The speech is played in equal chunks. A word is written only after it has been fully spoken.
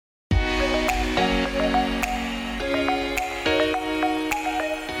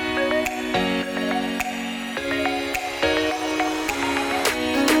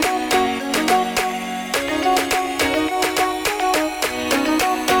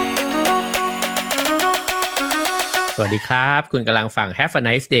วัสดีครับคุณกำลังฟัง Have a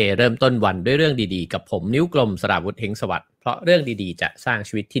nice day เริ่มต้นวันด้วยเรื่องดีๆกับผมนิ้วกลมสราวุธเฮงสวัสดิ์เพราะเรื่องดีๆจะสร้าง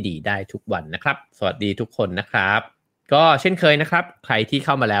ชีวิตที่ดีได้ทุกวันนะครับสวัสดีทุกคนนะครับก็เช่นเคยนะครับใครที่เ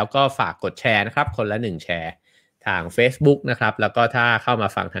ข้ามาแล้วก็ฝากกดแชร์นะครับคนละ1แชร์ทาง Facebook นะครับแล้วก็ถ้าเข้ามา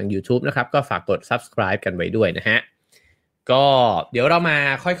ฟังทาง YouTube นะครับก็ฝากกด Subscribe กันไว้ด้วยนะฮะก็เดี๋ยวเรามา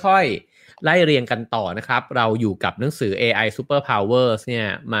ค่อยๆไล่เรียงกันต่อนะครับเราอยู่กับหนังสือ AI Superpowers เนี่ย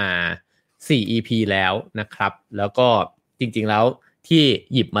มา4 EP แล้วนะครับแล้วก็จริงๆแล้วที่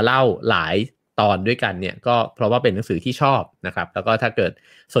หยิบมาเล่าหลายตอนด้วยกันเนี่ยก็เพราะว่าเป็นหนังสือที่ชอบนะครับแล้วก็ถ้าเกิด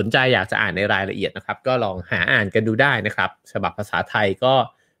สนใจอยากจะอ่านในรายละเอียดนะครับก็ลองหาอ่านกันดูได้นะครับฉบับภาษาไทยก็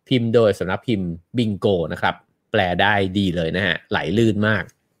พิมพ์โดยสำนักพิมพ์บิงโกนะครับแปลได้ดีเลยนะฮะไหลลื่นมาก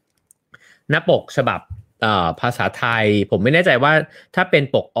หน้าปกฉบับภาษาไทยผมไม่แน่ใจว่าถ้าเป็น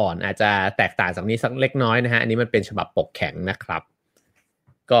ปกอ่อนอาจจะแตกต่างจากนี้สักเล็กน้อยนะฮะอันนี้มันเป็นฉบับปกแข็งนะครับ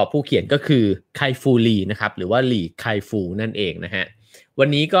ก็ผู้เขียนก็คือไคฟูลีนะครับหรือว่าหลี่ไคฟูนั่นเองนะฮะวัน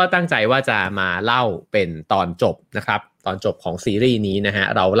นี้ก็ตั้งใจว่าจะมาเล่าเป็นตอนจบนะครับตอนจบของซีรีส์นี้นะฮะ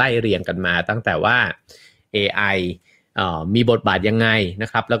เราไล่เรียงกันมาตั้งแต่ว่า AI มีบทบาทยังไงนะ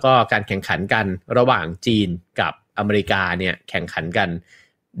ครับแล้วก็การแข่งขันกันระหว่างจีนกับอเมริกาเนี่ยแข่งขันกัน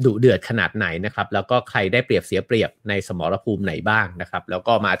ดุเดือดขนาดไหนนะครับแล้วก็ใครได้เปรียบเสียเปรียบในสมรภูมิไหนบ้างนะครับแล้ว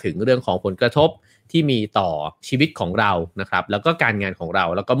ก็มาถึงเรื่องของผลกระทบที่มีต่อชีวิตของเรานะครับแล้วก็การงานของเรา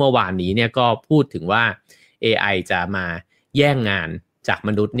แล้วก็เมื่อวานนี้เนี่ยก็พูดถึงว่า AI จะมาแย่งงานจากม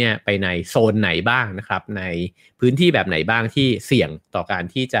นุษย์เนี่ยไปในโซนไหนบ้างนะครับในพื้นที่แบบไหนบ้างที่เสี่ยงต่อการ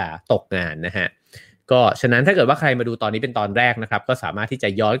ที่จะตกงานนะฮะก็ฉะนั้นถ้าเกิดว่าใครมาดูตอนนี้เป็นตอนแรกนะครับก็สามารถที่จะ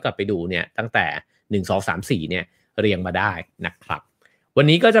ย้อนกลับไปดูเนี่ยตั้งแต่1 2 3 4เนี่ยเรียงมาได้นะครับวัน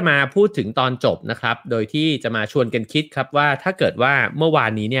นี้ก็จะมาพูดถึงตอนจบนะครับโดยที่จะมาชวนกันคิดครับว่าถ้าเกิดว่าเมื่อวา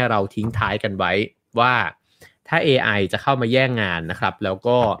นนี้เนี่ยเราทิ้งท้ายกันไว้ว่าถ้า AI จะเข้ามาแย่งงานนะครับแล้ว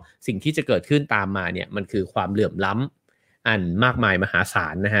ก็สิ่งที่จะเกิดขึ้นตามมาเนี่ยมันคือความเหลื่อมล้ำอันมากมายมหาศา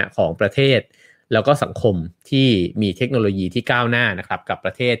ลนะฮะของประเทศแล้วก็สังคมที่มีเทคโนโลยีที่ก้าวหน้านะครับกับป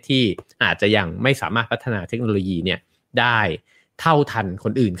ระเทศที่อาจจะยังไม่สามารถพัฒนาเทคโนโลยีเนี่ยได้เท่าทันค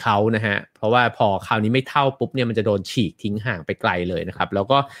นอื่นเขานะฮะเพราะว่าพอคราวนี้ไม่เท่าปุ๊บเนี่ยมันจะโดนฉีกทิ้งห่างไปไกลเลยนะครับแล้ว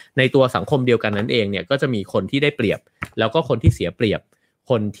ก็ในตัวสังคมเดียวกันนั้นเองเนี่ยก็จะมีคนที่ได้เปรียบแล้วก็คนที่เสียเปรียบ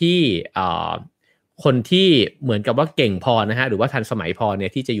คนที่เหมือนกับว่าเก่งพอนะฮะหรือว่าทันสมัยพอเนี่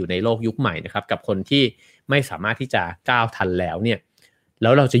ยที่จะอยู่ในโลกยุคใหม่นะครับกับคนที่ไม่สามารถที่จะก้าวทันแล้วเนี่ยแล้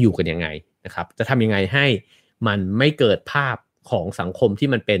วเราจะอยู่กันยังไงนะครับจะทำยังไงให้มันไม่เกิดภาพของสังคมที่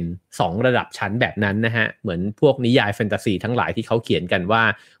มันเป็น2ระดับชั้นแบบนั้นนะฮะเหมือนพวกนิยายแฟนตาซีทั้งหลายที่เขาเขียนกันว่า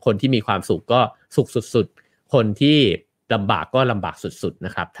คนที่มีความสุขก็สุขสุดๆคนที่ลำบากก็ลำบากสุดๆน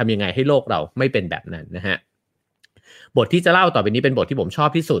ะครับทำยังไงให้โลกเราไม่เป็นแบบนั้นนะฮะบทที่จะเล่าต่อไปนี้เป็นบทที่ผมชอบ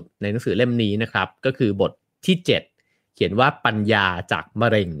ที่สุดในหนังสือเล่มนี้นะครับก็คือบทที่7เขียนว่าปัญญาจากมะ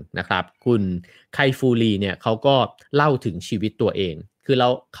เร็งนะครับคุณไคฟูลีเนี่ยเขาก็เล่าถึงชีวิตตัวเองคือ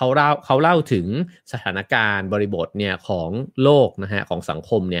เขาเล่าถึงสถานการณ์บริบทเนี่ยของโลกนะฮะของสัง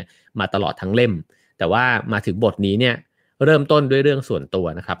คมเนี่ยมาตลอดทั้งเล่มแต่ว่ามาถึงบทนี้เนี่ยเริ่มต้นด้วยเรื่องส่วนตัว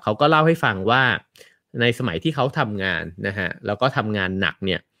นะครับเขาก็เล่าให้ฟังว่าในสมัยที่เขาทำงานนะฮะแล้วก็ทำงานหนักเ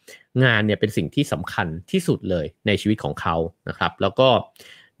นี่ยงานเนี่ยเป็นสิ่งที่สำคัญที่สุดเลยในชีวิตของเขานะครับแล้วก็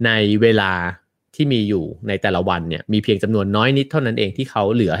ในเวลาที่มีอยู่ในแต่ละวันเนี่ยมีเพียงจำนวนน้อยนิดเท่านั้นเองที่เขา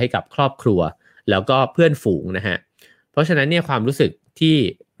เหลือให้กับครอบครัวแล้วก็เพื่อนฝูงนะฮะเพราะฉะนั้นเนี่ยความรู้สึกที่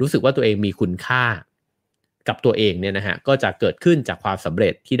รู้สึกว่าตัวเองมีคุณค่ากับตัวเองเนี่ยนะฮะก็จะเกิดขึ้นจากความสำเร็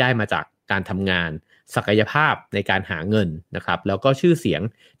จที่ได้มาจากการทำงานศักยภาพในการหาเงินนะครับแล้วก็ชื่อเสียง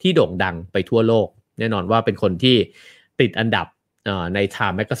ที่โด่งดังไปทั่วโลกแน่นอนว่าเป็นคนที่ติดอันดับใน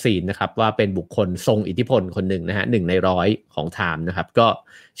Time Magazine นะครับว่าเป็นบุคคลทรงอิทธิพลคนหนึ่งนะฮะ1 ใน 100ของ Time นะครับก็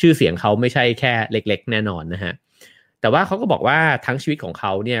ชื่อเสียงเขาไม่ใช่แค่เล็กๆแน่นอนนะฮะแต่ว่าเขาก็บอกว่าทั้งชีวิตของเข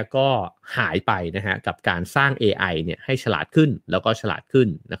าเนี่ยก็หายไปนะฮะกับการสร้าง AI เนี่ยให้ฉลาดขึ้นแล้วก็ฉลาดขึ้น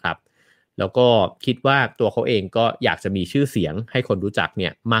นะครับแล้วก็คิดว่าตัวเขาเองก็อยากจะมีชื่อเสียงให้คนรู้จักเนี่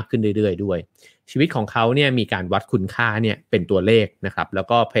ยมากขึ้นเรื่อยๆด้วยชีวิตของเขาเนี่ยมีการวัดคุณค่าเนี่ยเป็นตัวเลขนะครับแล้ว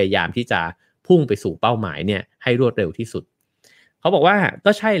ก็พยายามที่จะพุ่งไปสู่เป้าหมายเนี่ยให้รวดเร็วที่สุดเขาบอกว่า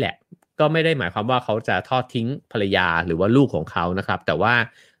ก็ใช่แหละก็ไม่ได้หมายความว่าเขาจะทอดทิ้งภรรยาหรือว่าลูกของเขานะครับแต่ว่า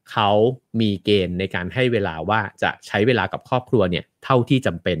เขามีเกณฑ์ในการให้เวลาว่าจะใช้เวลากับครอบครัวเนี่ยเท่าที่จ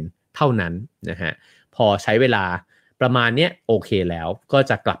ำเป็นเท่านั้นนะฮะพอใช้เวลาประมาณเนี้ยโอเคแล้วก็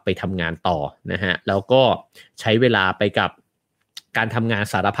จะกลับไปทำงานต่อนะฮะแล้วก็ใช้เวลาไปกับการทำงาน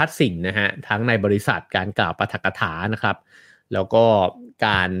สารพัดสิ่งนะฮะทั้งในบริษัทการกล่าวปาฐกถานะครับแล้วก็ก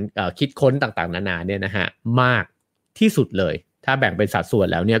ารคิดค้นต่างๆนานาเนี่ยนะฮะมากที่สุดเลยถ้าแบ่งเป็นสัดส่วน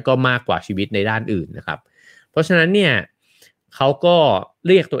แล้วเนี่ยก็มากกว่าชีวิตในด้านอื่นนะครับเพราะฉะนั้นเนี่ยเขาก็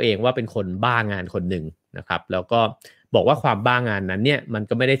เรียกตัวเองว่าเป็นคนบ้างานคนหนึ่งนะครับแล้วก็ บอกว่าความบ้างานนั้นเนี่ยมัน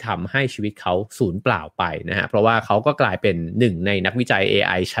ก็ไม่ได้ทำให้ชีวิตเขาสูญเปล่าไปนะฮะเพราะว่าเขาก็กลายเป็นหนึ่งในนักวิจัย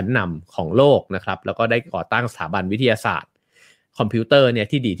AI ชั้นนำของโลกนะครับแล้วก็ได้ก่อตั้งสถาบันวิทยาศาสตร์คอมพิวเตอร์เนี่ย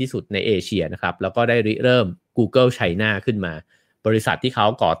ที่ดีที่สุดในเอเชียนะครับแล้วก็ได้ริเริ่ม Google China ขึ้นมาบริษัทที่เขา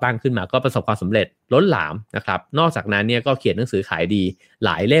ก่อตั้งขึ้นมาก็ประสบความสำเร็จล้นหลามนะครับนอกจากนั้นเนี่ยก็เขียนหนังสือขายดีหล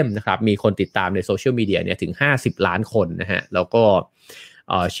ายเล่มนะครับมีคนติดตามในโซเชียลมีเดียเนี่ยถึง50ล้านคนนะฮะแล้วก็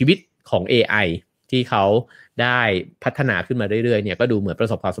ชีวิตของ AI ที่เขาได้พัฒนาขึ้นมาเรื่อยๆเนี่ยก็ดูเหมือนประ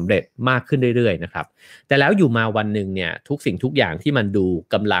สบความสำเร็จมากขึ้นเรื่อยๆนะครับแต่แล้วอยู่มาวันหนึ่งเนี่ยทุกสิ่งทุกอย่างที่มันดู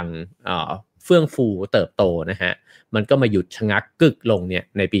กำลังเฟื่องฟูเติบโตนะฮะมันก็มาหยุดชะงักกึกลงเนี่ย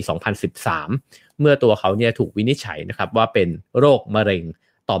ในปี 2013 เมื่อตัวเขาเนี่ยถูกวินิจฉัยนะครับว่าเป็นโรคมะเร็ง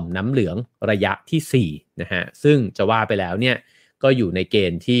ต่อมน้ำเหลืองระยะที่4นะฮะซึ่งจะว่าไปแล้วเนี่ยก็อยู่ในเก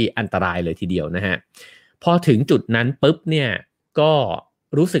ณฑ์ที่อันตรายเลยทีเดียวนะฮะพอถึงจุดนั้นปุ๊บเนี่ยก็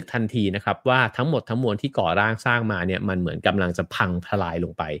รู้สึกทันทีนะครับว่าทั้งหมดทั้งมวลที่ก่อร่างสร้างมาเนี่ยมันเหมือนกำลังจะพังทลายล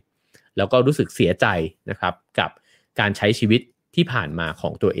งไปแล้วก็รู้สึกเสียใจนะครับกับการใช้ชีวิตที่ผ่านมาขอ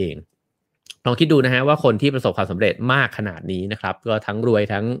งตัวเองลองคิดดูนะฮะว่าคนที่ประสบความสำเร็จมากขนาดนี้นะครับก็ทั้งรวย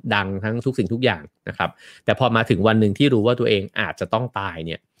ทั้งดังทั้งทุกสิ่งทุกอย่างนะครับแต่พอมาถึงวันหนึ่งที่รู้ว่าตัวเองอาจจะต้องตายเ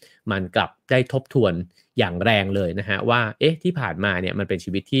นี่ยมันกลับได้ทบทวนอย่างแรงเลยนะฮะว่าเอ๊ะที่ผ่านมาเนี่ยมันเป็น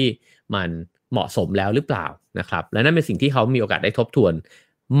ชีวิตที่มันเหมาะสมแล้วหรือเปล่านะครับและนั่นเป็นสิ่งที่เขามีโอกาสได้ทบทวน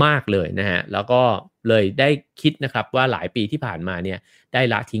มากเลยนะฮะแล้วก็เลยได้คิดนะครับว่าหลายปีที่ผ่านมาเนี่ยได้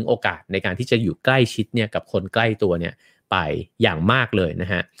ละทิ้งโอกาสในการที่จะอยู่ใกล้ชิดเนี่ยกับคนใกล้ตัวเนี่ยไปอย่างมากเลยน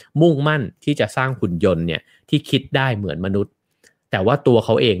ะฮะมุ่งมั่นที่จะสร้างหุ่นยนต์เนี่ยที่คิดได้เหมือนมนุษย์แต่ว่าตัวเข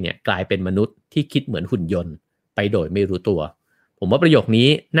าเองเนี่ยกลายเป็นมนุษย์ที่คิดเหมือนหุ่นยนต์ไปโดยไม่รู้ตัวผมว่าประโยคนี้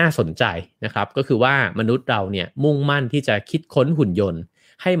น่าสนใจนะครับก็คือว่ามนุษย์เราเนี่ยมุ่งมั่นที่จะคิดค้นหุ่นยนต์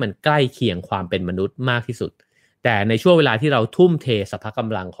ให้มันใกล้เคียงความเป็นมนุษย์มากที่สุดแต่ในช่วงเวลาที่เราทุ่มเทสรรพก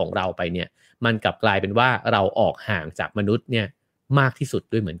ำลังของเราไปเนี่ยมันกลับกลายเป็นว่าเราออกห่างจากมนุษย์เนี่ยมากที่สุด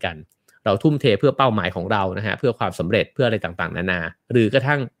ด้วยเหมือนกันเราทุ่มเทเพื่อเป้าหมายของเรานะฮะเพื่อความสำเร็จเพื่ออะไรต่างๆนานาหรือกระ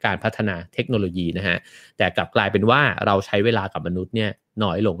ทั่งการพัฒนาเทคโนโลยีนะฮะแต่กลับกลายเป็นว่าเราใช้เวลากับมนุษย์เนี่ยน้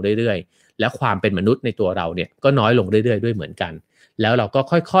อยลงเรื่อยๆและความเป็นมนุษย์ในตัวเราเนี่ยก็น้อยลงเรื่อยๆด้วยเหมือนกันแล้วเราก็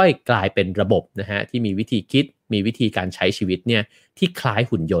ค่อยๆกลายเป็นระบบนะฮะที่มีวิธีคิดมีวิธีการใช้ชีวิตเนี่ยที่คล้าย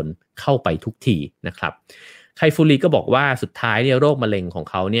หุ่นยนต์เข้าไปทุกทีนะครับไคฟูรีก็บอกว่าสุดท้ายเนี่ยโรคมะเร็งของ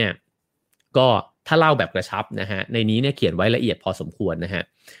เขาเนี่ยก็ถ้าเล่าแบบกระชับนะฮะในนี้เนี่ยเขียนไว้ละเอียดพอสมควรนะฮะ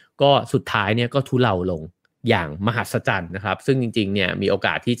ก็สุดท้ายเนี่ยก็ทุเลาลงอย่างมหัศจรรย์นะครับซึ่งจริงๆเนี่ยมีโอก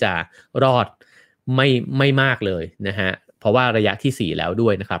าสที่จะรอดไม่มากเลยนะฮะเพราะว่าระยะที่4แล้วด้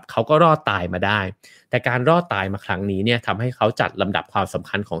วยนะครับเขาก็รอดตายมาได้แต่การรอดตายมาครั้งนี้เนี่ยทำให้เขาจัดลำดับความสำ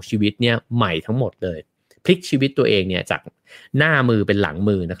คัญของชีวิตเนี่ยใหม่ทั้งหมดเลยพลิกชีวิตตัวเองเนี่ยจากหน้ามือเป็นหลัง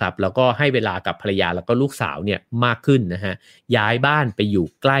มือนะครับแล้วก็ให้เวลากับภรรยาแล้วก็ลูกสาวเนี่ยมากขึ้นนะฮะย้ายบ้านไปอยู่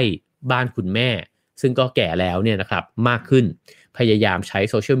ใกล้บ้านคุณแม่ซึ่งก็แก่แล้วเนี่ยนะครับมากขึ้นพยายามใช้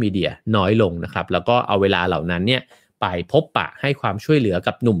โซเชียลมีเดียน้อยลงนะครับแล้วก็เอาเวลาเหล่านั้นเนี่ยไปพบปะให้ความช่วยเหลือ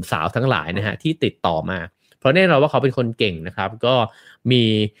กับหนุ่มสาวทั้งหลายนะฮะที่ติดต่อมาเพราะแน่นอนว่าเขาเป็นคนเก่งนะครับก็มี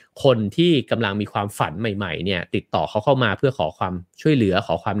คนที่กำลังมีความฝันใหม่ๆเนี่ยติดต่อเขาเข้ามาเพื่อขอความช่วยเหลือข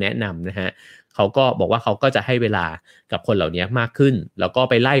อความแนะนำนะฮะเขาก็บอกว่าเขาก็จะให้เวลากับคนเหล่านี้มากขึ้นแล้วก็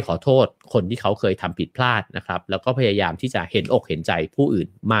ไปไล่ขอโทษคนที่เขาเคยทำผิดพลาดนะครับแล้วก็พยายามที่จะเห็นอกเห็นใจผู้อื่น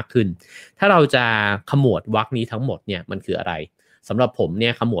มากขึ้นถ้าเราจะขมวดวรรคนี้ทั้งหมดเนี่ยมันคืออะไรสำหรับผมเนี่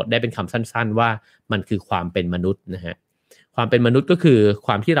ยขมวดได้เป็นคำสั้นๆว่ามันคือความเป็นมนุษย์นะฮะความเป็นมนุษย์ก็คือค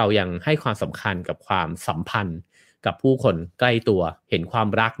วามที่เรายังให้ความสำคัญกับความสัมพันธ์กับผู้คนใกล้ตัวเห็นความ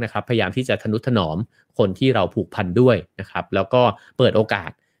รักนะครับพยายามที่จะทนุถนอมคนที่เราผูกพันด้วยนะครับแล้วก็เปิดโอกา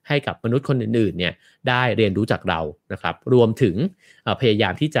สให้กับมนุษย์คนอื่นๆเนี่ยได้เรียนรู้จากเรานะครับรวมถึงพยายา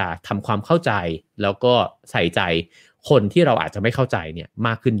มที่จะทำความเข้าใจแล้วก็ใส่ใจคนที่เราอาจจะไม่เข้าใจเนี่ยม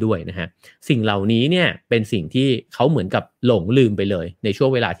ากขึ้นด้วยนะฮะสิ่งเหล่านี้เนี่ยเป็นสิ่งที่เขาเหมือนกับหลงลืมไปเลยในช่วง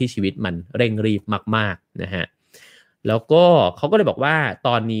เวลาที่ชีวิตมันเร่งรีบมากๆนะฮะแล้วก็เขาก็เลยบอกว่าต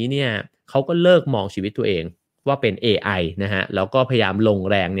อนนี้เนี่ยเขาก็เลิกมองชีวิตตัวเองว่าเป็น AI นะฮะแล้วก็พยายามลง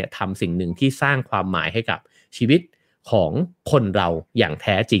แรงเนี่ยทำสิ่งหนึ่งที่สร้างความหมายให้กับชีวิตของคนเราอย่างแ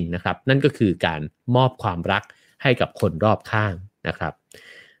ท้จริงนะครับนั่นก็คือการมอบความรักให้กับคนรอบข้างนะครับ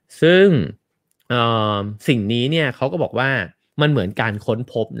ซึ่งสิ่งนี้เนี่ยเขาก็บอกว่ามันเหมือนการค้น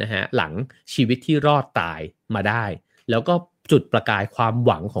พบนะฮะหลังชีวิตที่รอดตายมาได้แล้วก็จุดประกายความห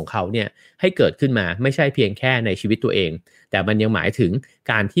วังของเขาเนี่ยให้เกิดขึ้นมาไม่ใช่เพียงแค่ในชีวิตตัวเองแต่มันยังหมายถึง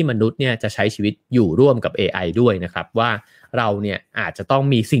การที่มนุษย์เนี่ยจะใช้ชีวิตอยู่ร่วมกับ AI ด้วยนะครับว่าเราเนี่ยอาจจะต้อง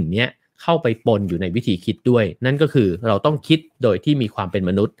มีสิ่งนี้เข้าไปปนอยู่ในวิธีคิดด้วยนั่นก็คือเราต้องคิดโดยที่มีความเป็น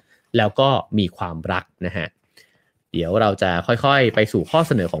มนุษย์แล้วก็มีความรักนะฮะเดี๋ยวเราจะค่อยๆไปสู่ข้อเ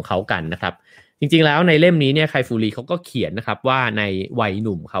สนอของเขากันนะครับ จริงๆแล้วในเล่มนี้เนี่ยไคฟูรีเขาก็เขียนนะครับว่าในวัยห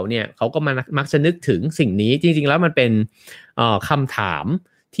นุ่มเขาเนี่ยเขาก็มักจะนึกถึงสิ่งนี้จริงๆแล้วมันเป็นคำถาม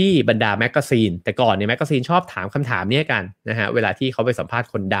ที่บรรดาแมกกาซีนแต่ก่อนเนี่ยแมกกาซีนชอบถามคำถามนี้กันนะฮะเวลาที่เขาไปสัมภาษณ์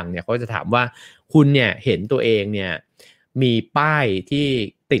คนดังเนี่ยเขาจะถามว่าคุณเนี่ยเห็นตัวเองเนี่ยมีป้ายที่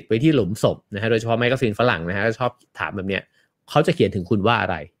ติดไว้ที่หลุมศพนะฮะโดยเฉพาะแมกกาซีนฝรั่งนะฮะชอบถามแบบเนี้ยเขาจะเขียนถึงคุณว่าอะ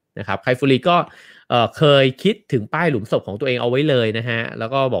ไรนะครับไคฟูรีก็เคยคิดถึงป้ายหลุมศพของตัวเองเอาไว้เลยนะฮะแล้ว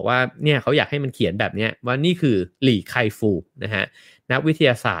ก็บอกว่าเนี่ยเขาอยากให้มันเขียนแบบนี้ว่านี่คือหลี่ไคฟูนะฮะนักวิทย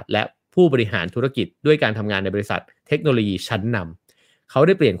าศาสตร์และผู้บริหารธุรกิจด้วยการทำงานในบริษัทเทคโนโลยีชั้นนำเขาไ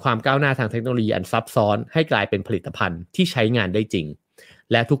ด้เปลี่ยนความก้าวหน้าทางเทคโนโลยีอันซับซ้อนให้กลายเป็นผลิตภัณฑ์ที่ใช้งานได้จริง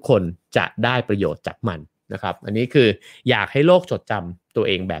และทุกคนจะได้ประโยชน์จากมันนะครับอันนี้คืออยากให้โลกจดจำตัวเ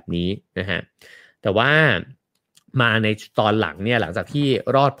องแบบนี้นะฮะแต่ว่ามาในตอนหลังเนี่ยหลังจากที่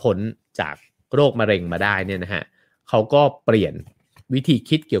รอดพ้นจากโรคมะเร็งมาได้เนี่ยนะฮะเขาก็เปลี่ยนวิธี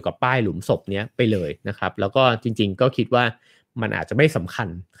คิดเกี่ยวกับป้ายหลุมศพเนี้ยไปเลยนะครับแล้วก็จริงๆก็คิดว่ามันอาจจะไม่สำคัญ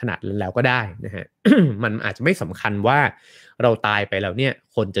ขนาดนั้นแล้วก็ได้นะฮะ มันอาจจะไม่สำคัญว่าเราตายไปแล้วเนี่ย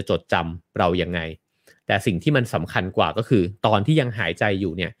คนจะจดจำเรายังไงแต่สิ่งที่มันสำคัญกว่าก็คือตอนที่ยังหายใจอ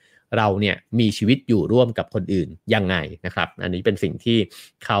ยู่เนี่ยเราเนี่ยมีชีวิตอยู่ร่วมกับคนอื่นยังไงนะครับอันนี้เป็นสิ่งที่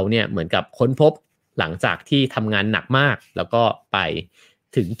เขาเนี่ยเหมือนกับค้นพบหลังจากที่ทำงานหนักมากแล้วก็ไป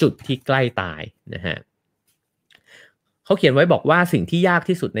ถึงจุดที่ใกล้ตายนะฮะเขาเขียนไว้บอกว่าสิ่งที่ยาก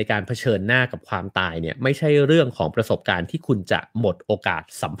ที่สุดในการเผชิญหน้ากับความตายเนี่ยไม่ใช่เรื่องของประสบการณ์ที่คุณจะหมดโอกาส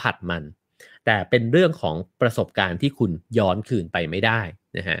สัมผัสมันแต่เป็นเรื่องของประสบการณ์ที่คุณย้อนคืนไปไม่ได้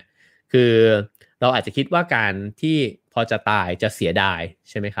นะฮะคือเราอาจจะคิดว่าการที่พอจะตายจะเสียดาย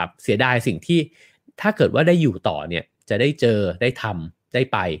ใช่ไหมครับเสียดายสิ่งที่ถ้าเกิดว่าได้อยู่ต่อเนี่ยจะได้เจอได้ทำได้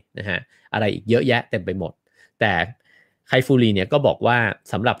ไปนะฮะอะไรอีกเยอะแยะเต็มไปหมดแต่ไคฟูรีเนี่ยก็บอกว่า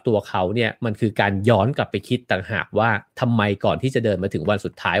สำหรับตัวเขาเนี่ยมันคือการย้อนกลับไปคิดต่างหากว่าทำไมก่อนที่จะเดินมาถึงวันสุ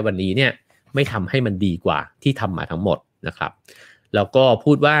ดท้ายวันนี้เนี่ยไม่ทำให้มันดีกว่าที่ทำมาทั้งหมดนะครับแล้วก็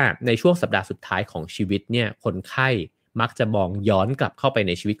พูดว่าในช่วงสัปดาห์สุดท้ายของชีวิตเนี่ยคนไข้มักจะมองย้อนกลับเข้าไปใ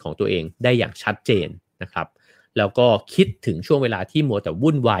นชีวิตของตัวเองได้อย่างชัดเจนนะครับแล้วก็คิดถึงช่วงเวลาที่มัวแต่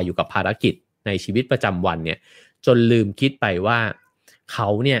วุ่นวายอยู่กับภารกิจในชีวิตประจำวันเนี่ยจนลืมคิดไปว่าเขา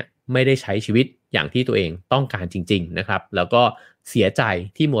เนี่ยไม่ได้ใช้ชีวิตอย่างที่ตัวเองต้องการจริงๆนะครับแล้วก็เสียใจ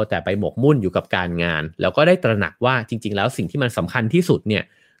ที่มัวแต่ไปหมกมุ่นอยู่กับการงานแล้วก็ได้ตระหนักว่าจริงๆแล้วสิ่งที่มันสำคัญที่สุดเนี่ย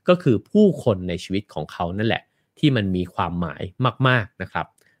ก็คือผู้คนในชีวิตของเขานั่นแหละที่มันมีความหมายมากๆนะครับ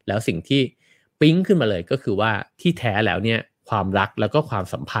แล้วสิ่งที่ปิ๊งขึ้นมาเลยก็คือว่าที่แท้แล้วเนี่ยความรักแล้วก็ความ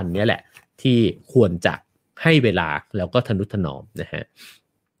สัมพันธ์เนี่ยแหละที่ควรจะให้เวลาแล้วก็ทนุถนอมนะฮะ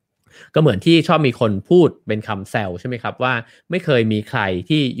ก็เหมือนที่ชอบมีคนพูดเป็นคำแซวใช่ไหมครับว่าไม่เคยมีใคร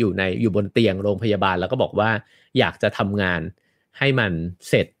ที่อยู่บนเตียงโรงพยาบาลแล้วก็บอกว่าอยากจะทำงานให้มัน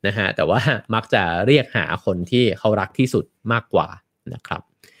เสร็จนะฮะแต่ว่ามักจะเรียกหาคนที่เขารักที่สุดมากกว่านะครับ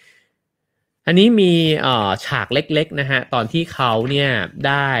อันนี้มีฉากเล็กๆนะฮะตอนที่เขาเนี่ยไ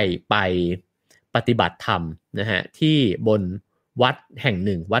ด้ไปปฏิบัติธรรมนะฮะที่บนวัดแห่งห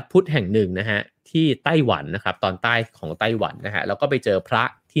นึ่งวัดพุทธแห่งหนึ่งนะฮะที่ไต้หวันนะครับตอนใต้ของไต้หวันนะฮะแล้วก็ไปเจอพระ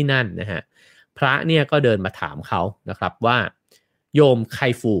ที่นั่นนะฮะพระเนี่ยก็เดินมาถามเขานะครับว่าโยมไค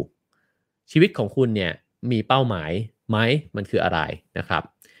ฟูชีวิตของคุณเนี่ยมีเป้าหมายไหมมันคืออะไรนะครับ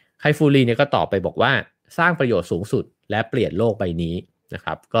ไคฟูรีเนี่ยก็ตอบไปบอกว่าสร้างประโยชน์สูงสุดและเปลี่ยนโลกใบนี้นะค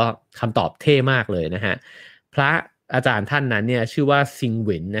รับก็คำตอบเท่มากเลยนะฮะพระอาจารย์ท่านนั้นเนี่ยชื่อว่าซิงห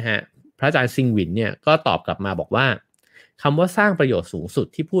วินนะฮะพระอาจารย์ซิงหวินเนี่ยก็ตอบกลับมาบอกว่าคำว่าสร้างประโยชน์สูงสุด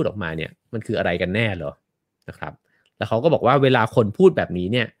ที่พูดออกมาเนี่ยมันคืออะไรกันแน่เหรอนะครับแล้วเขาก็บอกว่าเวลาคนพูดแบบนี้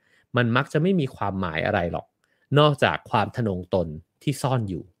เนี่ยมันมักจะไม่มีความหมายอะไรหรอกนอกจากความทะนงตนที่ซ่อน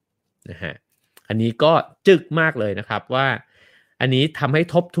อยู่นะฮะอันนี้ก็จึกมากเลยนะครับว่าอันนี้ทำให้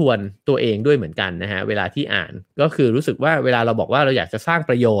ทบทวนตัวเองด้วยเหมือนกันนะฮะเวลาที่อ่านก็คือรู้สึกว่าเวลาเราบอกว่าเราอยากจะสร้าง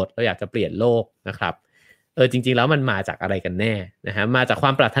ประโยชน์เราอยากจะเปลี่ยนโลกนะครับจริงๆแล้วมันมาจากอะไรกันแน่นะฮะมาจากคว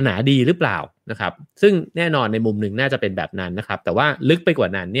ามปรารถนาดีหรือเปล่านะครับซึ่งแน่นอนในมุมหนึ่งน่าจะเป็นแบบนั้นนะครับแต่ว่าลึกไปกว่า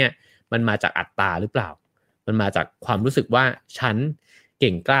นั้นเนี่ยมันมาจากอัตตาหรือเปล่ามันมาจากความรู้สึกว่าฉันเ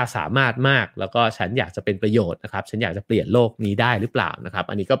ก่งกล้าสามารถมากแล้วก็ฉันอยากจะเป็นประโยชน์นะครับฉันอยากจะเปลี่ยนโลกนี้ได้หรือเปล่านะครับ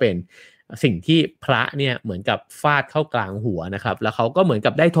อันนี้ก็เป็นสิ่งที่พระเนี่ยเหมือนกับฟาดเข้ากลางหัวนะครับแล้วเขาก็เหมือน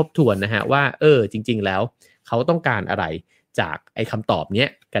กับได้ทบทวนนะฮะว่าจริงๆแล้วเขาต้องการอะไรจากไอ้คำตอบเนี้ย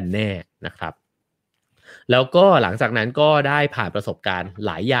กันแน่นะครับแล้วก็หลังจากนั้นก็ได้ผ่านประสบการณ์ห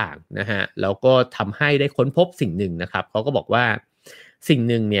ลายอย่างนะฮะแล้วก็ทำให้ได้ค้นพบสิ่งหนึ่งนะครับเขาก็บอกว่าสิ่ง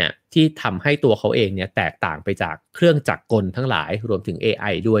หนึ่งเนี่ยที่ทำให้ตัวเขาเองเนี่ยแตกต่างไปจากเครื่องจักรกลทั้งหลายรวมถึง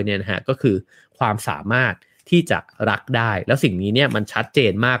AI ด้วยเนี่ยนะฮะก็คือความสามารถที่จะรักได้แล้วสิ่งนี้เนี่ยมันชัดเจ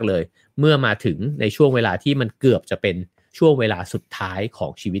นมากเลยเมื่อมาถึงในช่วงเวลาที่มันเกือบจะเป็นช่วงเวลาสุดท้ายขอ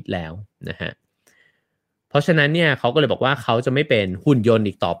งชีวิตแล้วนะฮะ เพราะฉะนั้นเนี่ยเขาก็เลยบอกว่าเขาจะไม่เป็นหุ่นยนต์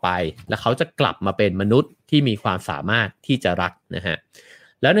อีกต่อไปและเขาจะกลับมาเป็นมนุษย์ที่มีความสามารถที่จะรักนะฮะ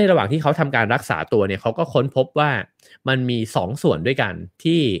แล้วในระหว่างที่เขาทำการรักษาตัวเนี่ยเขาก็ค้นพบว่ามันมี2ส่วนด้วยกัน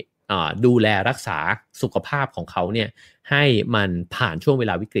ที่ดูแลรักษาสุขภาพของเขาเนี่ยให้มันผ่านช่วงเว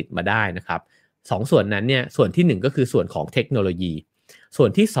ลาวิกฤตมาได้นะครับ2ส่วนนั้นเนี่ยส่วนที่1ก็คือส่วนของเทคโนโลยีส่วน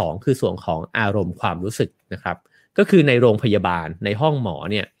ที่2คือส่วนของอารมณ์ความรู้สึกนะครับก็คือในโรงพยาบาลในห้องหมอ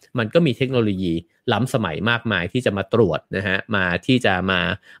เนี่ยมันก็มีเทคโนโลยีล้ำสมัยมากมายที่จะมาตรวจนะฮะมาที่จะมา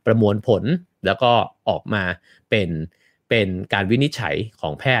ประมวลผลแล้วก็ออกมาเป็นการวินิจฉัยขอ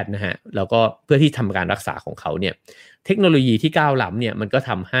งแพทย์นะฮะแล้วก็เพื่อที่ทำการรักษาของเขาเนี่ยเทคโนโลยีที่ก้าวล้ำเนี่ยมันก็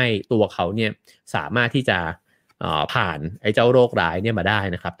ทำให้ตัวเขาเนี่ยสามารถที่จะผ่านไอ้เจ้าโรคร้ายเนี่ยมาได้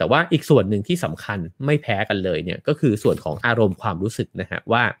นะครับแต่ว่าอีกส่วนหนึ่งที่สำคัญไม่แพ้กันเลยเนี่ยก็คือส่วนของอารมณ์ความรู้สึกนะฮะ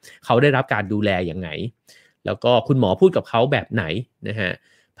ว่าเขาได้รับการดูแลอย่างไงแล้วก็คุณหมอพูดกับเขาแบบไหนนะฮะ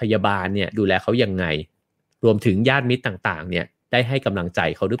พยาบาลเนี่ยดูแลเขายังไงรวมถึงญาติมิตรต่างๆเนี่ยได้ให้กำลังใจ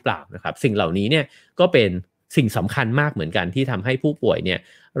เขาหรือเปล่านะครับสิ่งเหล่านี้เนี่ยก็เป็นสิ่งสำคัญมากเหมือนกันที่ทำให้ผู้ป่วยเนี่ย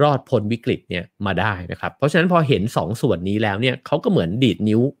รอดพ้นวิกฤตเนี่ยมาได้นะครับเพราะฉะนั้นพอเห็น2 ส่วนนี้แล้วเนี่ยเขาก็เหมือนดีด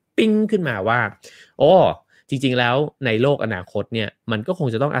นิ้วปิ้งขึ้นมาว่าโอ้จริงๆแล้วในโลกอนาคตเนี่ยมันก็คง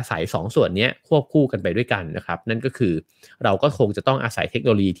จะต้องอาศัย2 ส่วนนี้ควบคู่กันไปด้วยกันนะครับนั่นก็คือเราก็คงจะต้องอาศัยเทคโน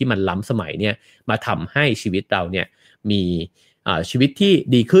โลยีที่มันล้ำสมัยเนี่ยมาทำให้ชีวิตเราเนี่ยมีชีวิตที่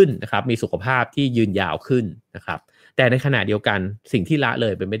ดีขึ้นนะครับมีสุขภาพที่ยืนยาวขึ้นนะครับแต่ในขณะเดียวกันสิ่งที่ละเล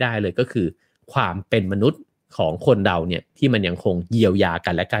ยไปไม่ได้เลยก็คือความเป็นมนุษย์ของคนเราเนี่ยที่มันยังคงเยียวยา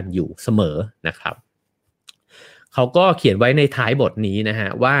กันและกันอยู่เสมอนะครับเขาก็เขียนไว้ในท้ายบทนี้นะฮะ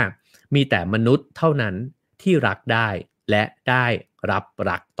ว่ามีแต่มนุษย์เท่านั้นที่รักได้และได้รับ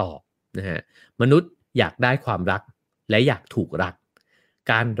รักตอบนะฮะมนุษย์อยากได้ความรักและอยากถูกรัก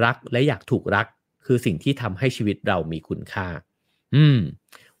การรักและอยากถูกรักคือสิ่งที่ทำให้ชีวิตเรามีคุณค่า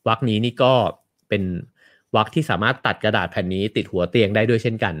วรรคนี้นี่ก็เป็นวรรคที่สามารถตัดกระดาษแผ่นนี้ติดหัวเตียงได้ด้วยเ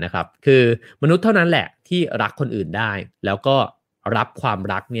ช่นกันนะครับคือมนุษย์เท่านั้นแหละที่รักคนอื่นได้แล้วก็รับความ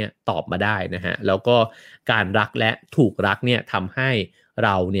รักเนี่ยตอบมาได้นะฮะแล้วก็การรักและถูกรักเนี่ยทำให้เร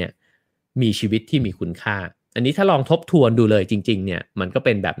าเนี่ยมีชีวิตที่มีคุณค่าอันนี้ถ้าลองทบทวนดูเลยจริงๆเนี่ยมันก็เ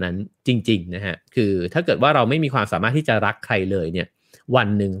ป็นแบบนั้นจริงๆนะฮะคือถ้าเกิดว่าเราไม่มีความสามารถที่จะรักใครเลยเนี่ยวัน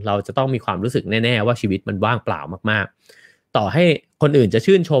หนึ่งเราจะต้องมีความรู้สึกแน่ๆว่าชีวิตมันว่างเปล่ามากๆต่อให้คนอื่นจะ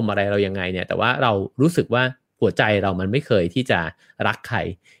ชื่นชมอะไรเรายังไงเนี่ยแต่ว่าเรารู้สึกว่าหัวใจเรามันไม่เคยที่จะรักใคร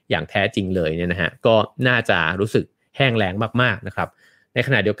อย่างแท้จริงเลยเนี่ยนะฮะก็น่าจะรู้สึกแห้งแล้งมากๆนะครับในข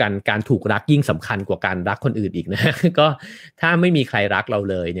ณะเดียวกันการถูกรักยิ่งสำคัญกว่าการรักคนอื่นอีกนะก็ถ้าไม่มีใครรักเรา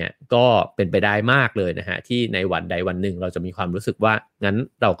เลยเนี่ยก็เป็นไปได้มากเลยนะฮะที่ในวันใดวันหนึ่งเราจะมีความรู้สึกว่างั้น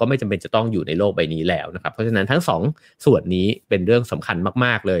เราก็ไม่จำเป็นจะต้องอยู่ในโลกใบนี้แล้วนะครับเพราะฉะนั้นทั้ง2 ส่วนนี้เป็นเรื่องสำคัญม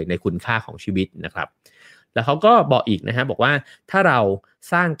ากๆเลยในคุณค่าของชีวิตนะครับแล้วเขาก็บอกอีกนะฮะบอกว่าถ้าเรา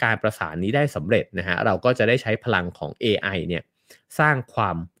สร้างการประสานนี้ได้สำเร็จนะฮะเราก็จะได้ใช้พลังของ AI เนี่ยสร้างควา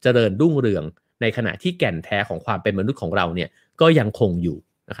มเจริญรุ่งเรืองในขณะที่แก่นแท้ของความเป็นมนุษย์ของเราเนี่ยก็ยังคงอยู่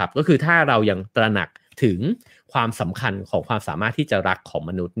นะครับก็คือถ้าเรายังตระหนักถึงความสำคัญของความสามารถที่จะรักของ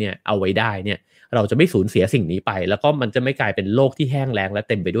มนุษย์เนี่ยเอาไว้ได้เนี่ยเราจะไม่สูญเสียสิ่งนี้ไปแล้วก็มันจะไม่กลายเป็นโลกที่แห้งแล้งและ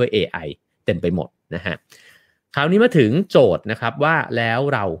เต็มไปด้วย AI เต็มไปหมดนะฮะคราวนี้มาถึงโจทย์นะครับว่าแล้ว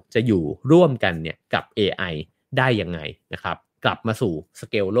เราจะอยู่ร่วมกันเนี่ยกับ AI ได้ยังไงนะครับกลับมาสู่ส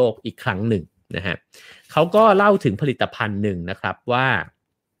เกลโลกอีกครั้งหนึ่งนะฮะเขาก็เล่าถึงผลิตภัณฑ์หนึ่งนะครับว่า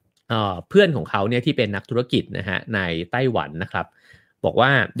เพื่อนของเขาเนี่ยที่เป็นนักธุรกิจนะฮะในไต้หวันนะครับบอกว่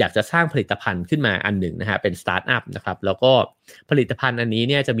าอยากจะสร้างผลิตภัณฑ์ขึ้นมาอันหนึ่งนะฮะเป็นสตาร์ทอัพนะครับแล้วก็ผลิตภัณฑ์อันนี้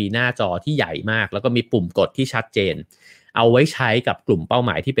เนี่ยจะมีหน้าจอที่ใหญ่มากแล้วก็มีปุ่มกดที่ชัดเจนเอาไว้ใช้กับกลุ่มเป้าห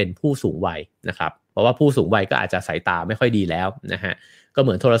มายที่เป็นผู้สูงวัยนะครับเพราะว่าผู้สูงวัยก็อาจจะสายตาไม่ค่อยดีแล้วนะฮะก็เห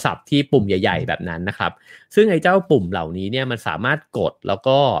มือนโทรศัพท์ที่ปุ่มใหญ่ๆแบบนั้นนะครับซึ่งไอ้เจ้าปุ่มเหล่านี้เนี่ยมันสามารถกดแล้ว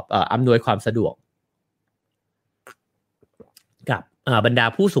ก็อำนวยความสะดวกกับบรรดา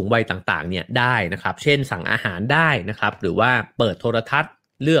ผู้สูงวัยต่างๆเนี่ยได้นะครับเช่นสั่งอาหารได้นะครับหรือว่าเปิดโทรทัศน์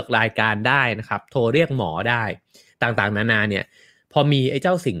เลือกรายการได้นะครับโทรเรียกหมอได้ต่างๆนานาเนี่ยพอมีไอ้เ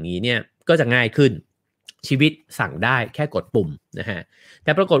จ้าสิ่งนี้เนี่ยก็จะง่ายขึ้นชีวิตสั่งได้แค่กดปุ่มนะฮะแ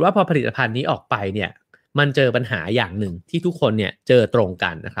ต่ปรากฏว่าพอผลิตภัณฑ์นี้ออกไปเนี่ยมันเจอปัญหาอย่างหนึ่งที่ทุกคนเนี่ยเจอตรง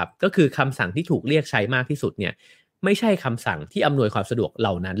กันนะครับก็คือคำสั่งที่ถูกเรียกใช้มากที่สุดเนี่ยไม่ใช่คำสั่งที่อำนวยความสะดวกเห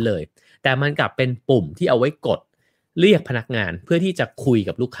ล่านั้นเลยแต่มันกลับเป็นปุ่มที่เอาไว้กดเรียกพนักงานเพื่อที่จะคุย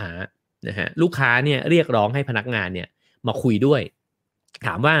กับลูกค้านะฮะลูกค้าเนี่ยเรียกร้องให้พนักงานเนี่ยมาคุยด้วยถ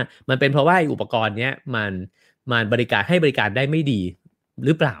ามว่ามันเป็นเพราะว่าอุปกรณ์เนี้ยมันบริการให้บริการได้ไม่ดีห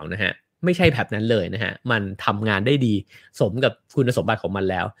รือเปล่านะฮะไม่ใช่แบบนั้นเลยนะฮะมันทำงานได้ดีสมกับคุณสมบัติของมัน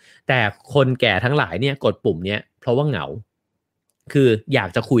แล้วแต่คนแก่ทั้งหลายเนี่ยกดปุ่มเนี้ยเพราะว่าเหงาคืออยาก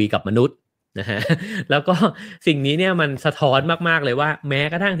จะคุยกับมนุษย์ นะฮะแล้วก็สิ่งนี้เนี่ยมันสะท้อนมากๆเลยว่าแม้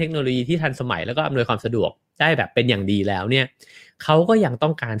กระทั่งเทคโนโลยีที่ทันสมัยแล้วก็อำนวยความสะดวกได้แบบเป็นอย่างดีแล้วเนี่ยเขาก็ยังต้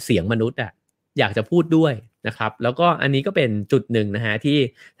องการเสียงมนุษย์อ่ะอยากจะพูดด้วยนะครับแล้วก็อันนี้ก็เป็นจุดหนึ่งนะฮะที่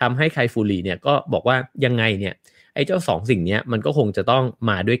ทำให้ไคฟูรีเนี่ยก็บอกว่ายังไงเนี่ยไอ้เจ้าสองสิ่งนี้มันก็คงจะต้อง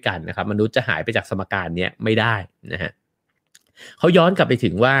มาด้วยกันนะครับมนุษย์จะหายไปจากสมการเนี้ยไม่ได้นะฮะเขาย้อนกลับไปถึ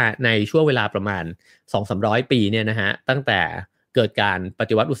งว่าในช่วงเวลาประมาณ 200-300 ปีเนี่ยนะฮะตั้งแต่เกิดการป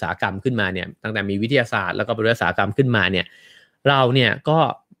ฏิวัติอุตสาหกรรมขึ้นมาเนี่ยตั้งแต่มีวิทยาศาสตร์แล้วก็ปฏิวัติอุตสาหกรรมขึ้นมาเนี่ยเราเนี่ยก็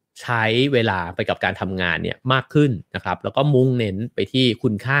ใช้เวลาไปกับการทำงานเนี่ยมากขึ้นนะครับแล้วก็มุ่งเน้นไปที่คุ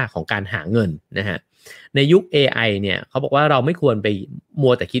ณค่าของการหาเงินนะฮะในยุค AI เนี่ยเขาบอกว่าเราไม่ควรไปมั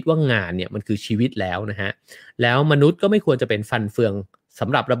วแต่คิดว่างานเนี่ยมันคือชีวิตแล้วนะฮะแล้วมนุษย์ก็ไม่ควรจะเป็นฟันเฟืองส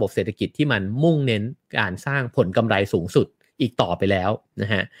ำหรับระบบเศรษฐกิจที่มันมุ่งเน้นการสร้างผลกำไรสูงสุดอีกต่อไปแล้วน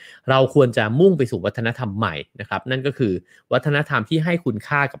ะฮะเราควรจะมุ่งไปสู่วัฒนธรรมใหม่นะครับนั่นก็คือวัฒนธรรมที่ให้คุณ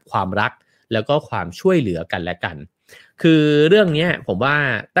ค่ากับความรักแล้วก็ความช่วยเหลือกันและกันคือเรื่องนี้ผมว่า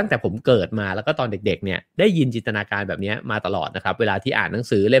ตั้งแต่ผมเกิดมาแล้วก็ตอนเด็กๆเนี่ยได้ยินจินตนาการแบบนี้มาตลอดนะครับเวลาที่อ่านหนัง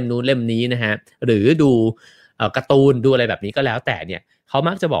สือเล่มนู้นเล่มนี้นะฮะหรือดูการ์ตูนดูอะไรแบบนี้ก็แล้วแต่เนี่ยเขา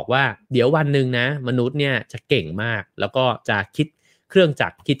มักจะบอกว่าเดี๋ยววันหนึ่งนะมนุษย์เนี่ยจะเก่งมากแล้วก็จะคิดเครื่องจั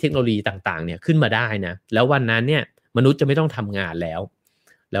กรคิดเทคโนโลยีต่างๆเนี่ยขึ้นมาได้นะแล้ววันนั้นเนี่ยมนุษย์จะไม่ต้องทำงานแ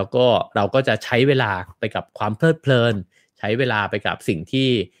ล้วก็เราก็จะใช้เวลาไปกับความเพลิดเพลินใช้เวลาไปกับสิ่งที่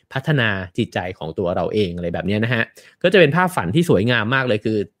พัฒนาจิตใจของตัวเราเองอะไรแบบนี้นะฮะก็จะเป็นภาพฝันที่สวยงามมากเลย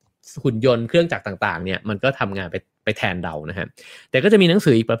คือหุ่นยนต์เครื่องจักรต่างๆเนี่ยมันก็ทำงานไปแทนเรานะฮะแต่ก็จะมีหนัง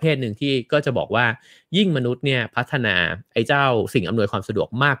สืออีกประเภทหนึ่งที่ก็จะบอกว่ายิ่งมนุษย์เนี่ยพัฒนาไอ้เจ้าสิ่งอำนวยความสะดวก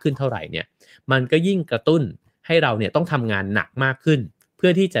มากขึ้นเท่าไหร่เนี่ยมันก็ยิ่งกระตุ้นให้เราเนี่ยต้องทำงานหนักมากขึ้นเ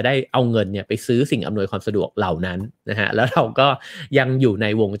พื่อที่จะได้เอาเงินเนี่ยไปซื้อสิ่งอำนวยความสะดวกเหล่านั้นนะฮะแล้วเราก็ยังอยู่ใน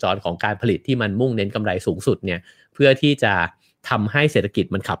วงจรของการผลิตที่มันมุ่งเน้นกำไรสูงสุดเนี่ยเพื่อที่จะทำให้เศรษฐกิจ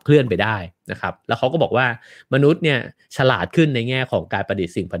มันขับเคลื่อนไปได้นะครับแล้วเขาก็บอกว่ามนุษย์เนี่ยฉลาดขึ้นในแง่ของการประดิษ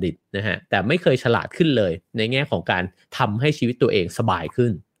ฐ์สิ่งประดิษฐ์นะฮะแต่ไม่เคยฉลาดขึ้นเลยในแง่ของการทำให้ชีวิตตัวเองสบายขึ้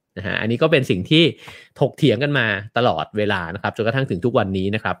นนะฮะอันนี้ก็เป็นสิ่งที่ถกเถียงกันมาตลอดเวลานะครับจนกระทั่งถึงทุกวันนี้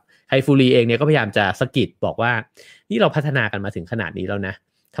นะครับไฮฟูรีเองเนี่ยก็พยายามจะสะกิดบอกว่านี่เราพัฒนากันมาถึงขนาดนี้แล้วนะ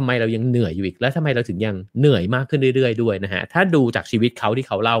ทำไมเรายังเหนื่อยอยู่อีกแล้วทำไมเราถึงยังเหนื่อยมากขึ้นเรื่อยๆด้วยนะฮะถ้าดูจากชีวิตเขาที่เ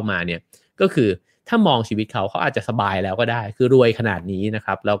ขาเล่ามาเนี่ยก็คือถ้ามองชีวิตเขาอาจจะสบายแล้วก็ได้คือรวยขนาดนี้นะค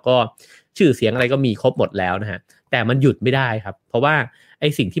รับแล้วก็ชื่อเสียงอะไรก็มีครบหมดแล้วนะฮะแต่มันหยุดไม่ได้ครับเพราะว่าไอ้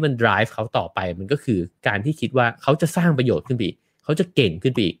สิ่งที่มัน drive เขาต่อไปมันก็คือการที่คิดว่าเขาจะสร้างประโยชน์ขึ้นไปอีกเขาจะเก่งขึ้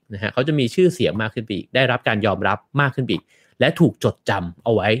นไปอีกนะฮะเขาจะมีชื่อเสียงมากขึ้นไปอีกได้รับการยอมรับมากขึ้นไปอีกและถูกจดจำเอ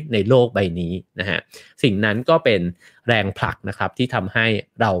าไว้ในโลกใบนี้นะฮะสิ่งนั้นก็เป็นแรงผลักนะครับที่ทำให้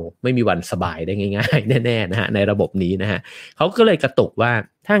เราไม่มีวันสบายได้ง่ายๆแน่ๆนะฮะในระบบนี้นะฮะเขาก็เลยกระตุกว่า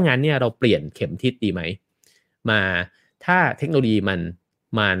ถ้างั้นเนี่ยเราเปลี่ยนเข็มทิศดีไหมมาถ้าเทคโนโลยีมัน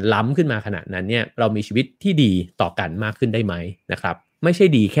ล้ำขึ้นมาขนาดนั้นเนี่ยเรามีชีวิตที่ดีต่อกันมากขึ้นได้ไหมนะครับไม่ใช่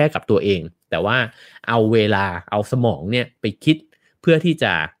ดีแค่กับตัวเองแต่ว่าเอาเวลาเอาสมองเนี่ยไปคิดเพื่อที่จ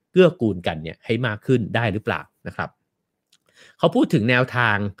ะเกื้อกูลกันเนี่ยให้มากขึ้นได้หรือเปล่านะครับเขาพูดถึงแนวท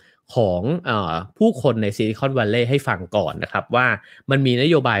างของผู้คนในซิลิคอนวัลเลย์ให้ฟังก่อนนะครับว่ามันมีน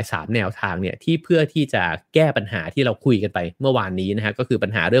โยบาย3แนวทางเนี่ยที่เพื่อที่จะแก้ปัญหาที่เราคุยกันไปเมื่อวานนี้นะฮะก็คือปั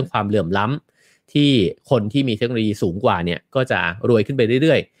ญหาเรื่องความเหลื่อมล้ำที่คนที่มีเทคโนโลยีสูงกว่าเนี่ยก็จะรวยขึ้นไปเ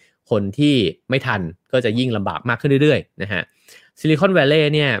รื่อยๆคนที่ไม่ทันก็จะยิ่งลำบากมากขึ้นเรื่อยๆนะฮะซิลิคอนวัลเล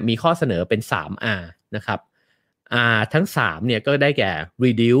ย์เนี่ยมีข้อเสนอเป็น3R นะครับ R ทั้ง3เนี่ยก็ได้แก่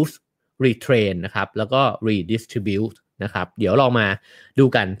reduce retrain นะครับแล้วก็ redistribute นะครับเดี๋ยวเรามาดู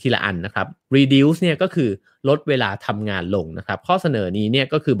กันทีละอันนะครับ reduce เนี่ยก็คือลดเวลาทำงานลงนะครับข้อเสนอนี้เนี่ย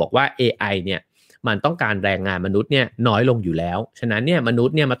ก็คือบอกว่า AI เนี่ยมันต้องการแรงงานมนุษย์เนี่ยน้อยลงอยู่แล้วฉะนั้นเนี่ยมนุษ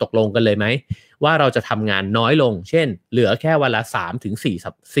ย์เนี่ยมาตกลงกันเลยไหมว่าเราจะทำงานน้อยลงเช่นเหลือแค่วันละ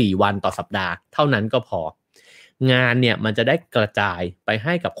 3-4 วันต่อสัปดาห์เท่านั้นก็พองานเนี่ยมันจะได้กระจายไปใ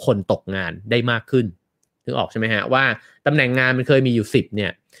ห้กับคนตกงานได้มากขึ้นนึกออกใช่ไหมฮะว่าตำแหน่งงานมันเคยมีอยู่10เนี่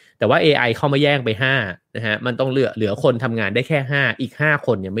ยแต่ว่า AI เข้ามาแย่งไป5นะฮะมันต้องเหลือคนทำงานได้แค่5อีก5ค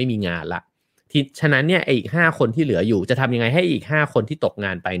นเนี่ยไม่มีงานละที่ฉะนั้นเนี่ยอีก5คนที่เหลืออยู่จะทำยังไงให้อีก5คนที่ตกง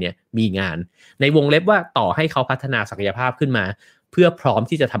านไปเนี่ยมีงานในวงเล็บว่าต่อให้เขาพัฒนาศักยภาพขึ้นมาเพื่อพร้อม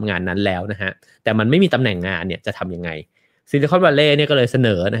ที่จะทำงานนั้นแล้วนะฮะแต่มันไม่มีตำแหน่งงานเนี่ยจะทำยังไงซิลิคอนวัลเลย์เนี่ยก็เลยเสน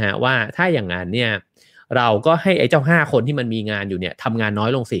อนะฮะว่าถ้าอย่างนั้นเนี่ยเราก็ให้ไอ้เจ้า5คนที่มันมีงานอยู่เนี่ยทำงานน้อย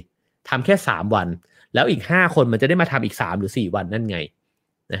ลงสิทำแค่3วันแล้วอีก5คนมันจะได้มาทำอีก3หรือ4วันนั่นไง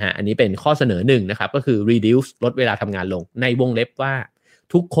นะฮะอันนี้เป็นข้อเสนอหนึ่งนะครับก็คือ reduce ลดเวลาทำงานลงในวงเล็บว่า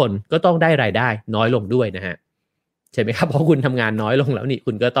ทุกคนก็ต้องได้รายได้น้อยลงด้วยนะฮะใช่ไหมครับเพราะคุณทำงานน้อยลงแล้วนี่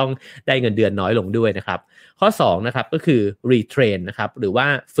คุณก็ต้องได้เงินเดือนน้อยลงด้วยนะครับข้อ2นะครับก็คือ retrain นะครับหรือว่า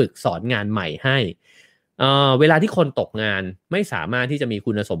ฝึกสอนงานใหม่ให้ เวลาที่คนตกงานไม่สามารถที่จะมี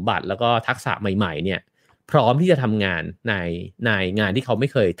คุณสมบัติแล้วก็ทักษะใหม่ๆเนี่ยพร้อมที่จะทำงานในงานที่เขาไม่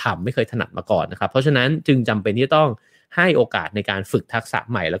เคยทำไม่เคยถนัดมาก่อนนะครับเพราะฉะนั้นจึงจำเป็นที่ต้องให้โอกาสในการฝึกทักษะ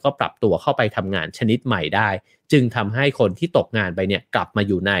ใหม่แล้วก็ปรับตัวเข้าไปทำงานชนิดใหม่ได้จึงทำให้คนที่ตกงานไปเนี่ยกลับมา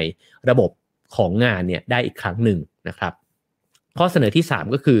อยู่ในระบบของงานเนี่ยได้อีกครั้งหนึ่งนะครับข้อเสนอที่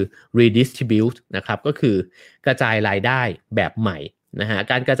3ก็คือ redistribute นะครับก็คือกระจายรายได้แบบใหม่นะฮะ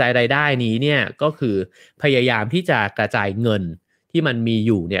การกระจายรายได้นี้เนี่ยก็คือพยายามที่จะกระจายเงินที่มันมีอ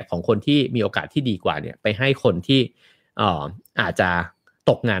ยู่เนี่ยของคนที่มีโอกาสที่ดีกว่าเนี่ยไปให้คนที่อาจจะ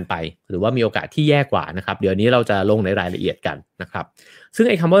ตกงานไปหรือว่ามีโอกาสที่แย่กว่านะครับเดี๋ยวนี้เราจะลงในรายละเอียดกันนะครับซึ่ง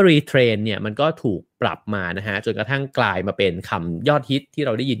ไอ้คำว่า retrain เนี่ยมันก็ถูกปรับมานะฮะจนกระทั่งกลายมาเป็นคำยอดฮิตที่เร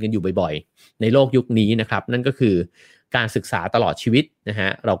าได้ยินกันอยู่บ่อยๆในโลกยุคนี้นะครับนั่นก็คือการศึกษาตลอดชีวิตนะฮะ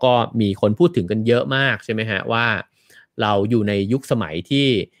เราก็มีคนพูดถึงกันเยอะมากใช่ไหมฮะว่าเราอยู่ในยุคสมัยที่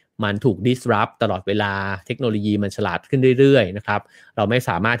มันถูก disrupt ตลอดเวลาเทคโนโลยีมันฉลาดขึ้นเรื่อยๆนะครับเราไม่ส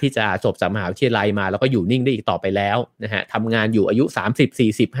ามารถที่จะจบจากมหาวิทยาลัยมาแล้วก็อยู่นิ่งได้อีกต่อไปแล้วนะฮะทำงานอยู่อายุ30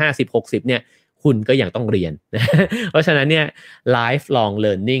 40 50 60เนี่ยคุณก็ยังต้องเรียนนะเพราะฉะนั้นเนี่ย lifelong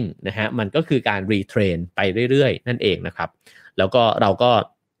learning นะฮะมันก็คือการ retrain ไปเรื่อยๆนั่นเองนะครับแล้วก็เราก็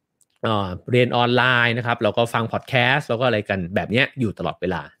เรียนออนไลน์นะครับแล้วก็ฟังพอดแคสต์แล้วก็อะไรกันแบบนี้อยู่ตลอดเว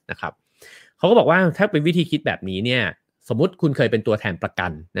ลานะครับเขาก็บอกว่าถ้าเป็นวิธีคิดแบบนี้เนี่ยสมมุติคุณเคยเป็นตัวแทนประกั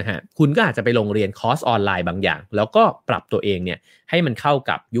นนะฮะคุณก็อาจจะไปลงเรียนคอร์สออนไลน์บางอย่างแล้วก็ปรับตัวเองเนี่ยให้มันเข้า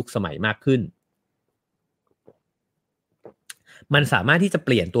กับยุคสมัยมากขึ้นมันสามารถที่จะเป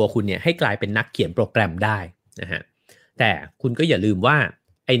ลี่ยนตัวคุณเนี่ยให้กลายเป็นนักเขียนโปรแกรมได้นะฮะแต่คุณก็อย่าลืมว่า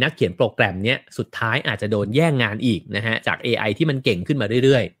ไอ้นักเขียนโปรแกรมเนี้ยสุดท้ายอาจจะโดนแย่งงานอีกนะฮะจาก AI ที่มันเก่งขึ้นมาเ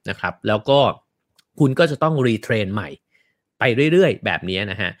รื่อยๆนะครับแล้วก็คุณก็จะต้องรีเทรนใหม่ไปเรื่อยๆแบบนี้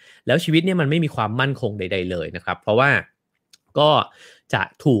นะฮะแล้วชีวิตเนี่ยมันไม่มีความมั่นคงใดๆเลยนะครับเพราะว่าก็จะ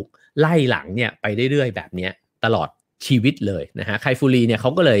ถูกไล่หลังเนี่ยไปเรื่อยๆแบบนี้ตลอดชีวิตเลยนะฮะไคฟูรีเนี่ยเข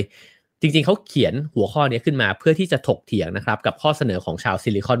าก็เลยจริงๆเขาเขียนหัวข้อนี้ขึ้นมาเพื่อที่จะถกเถียงนะครับกับข้อเสนอของชาวซิ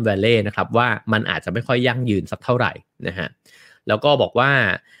ลิคอนแวลลีย์นะครับว่ามันอาจจะไม่ค่อยยั่งยืนสักเท่าไหร่นะฮะแล้วก็บอกว่า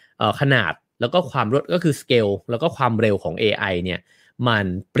ขนาดแล้วก็ความรวดก็คือสเกลแล้วก็ความเร็วของ AI เนี่ยมัน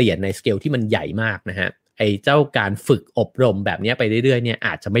เปลี่ยนในสเกลที่มันใหญ่มากนะฮะไอ้เจ้าการฝึกอบรมแบบนี้ไปเรื่อยๆเนี่ยอ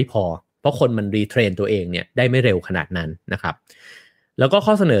าจจะไม่พอเพราะคนมันรีเทรนตัวเองเนี่ยได้ไม่เร็วขนาดนั้นนะครับแล้วก็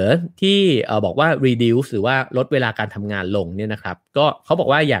ข้อเสนอที่บอกว่า reduce หรือว่าลดเวลาการทำงานลงเนี่ยนะครับก็เขาบอก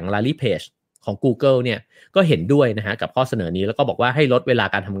ว่าอย่าง Larry Page ของ Google เนี่ยก็เห็นด้วยนะฮะกับข้อเสนอนี้แล้วก็บอกว่าให้ลดเวลา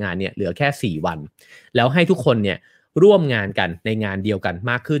การทำงานเนี่ยเหลือแค่4 วันแล้วให้ทุกคนเนี่ยร่วมงานกันในงานเดียวกัน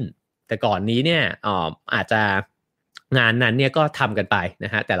มากขึ้นแต่ก่อนนี้เนี่ยอาจจะงานนั้นเนี่ยก็ทำกันไปน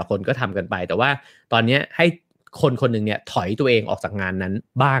ะฮะแต่ละคนก็ทำกันไปแต่ว่าตอนนี้ให้คนคนหนึ่งเนี่ยถอยตัวเองออกจากงานนั้น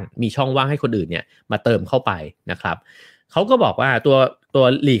บ้างมีช่องว่างให้คนอื่นเนี่ยมาเติมเข้าไปนะครับเขาก็บอกว่าตัว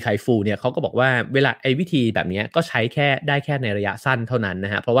หลี่ไคฟูเนี่ยเขาก็บอกว่าเวลาไอ้วิธีแบบนี้ก็ใช้ได้แค่ในระยะสั้นเท่านั้นน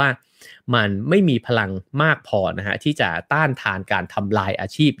ะฮะเพราะว่ามันไม่มีพลังมากพอนะฮะที่จะต้านทานการทำลายอา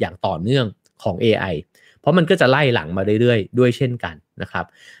ชีพอย่างต่อเนื่องของ AI เพราะมันก็จะไล่หลังมาเรื่อยๆด้วยเช่นกันนะครับ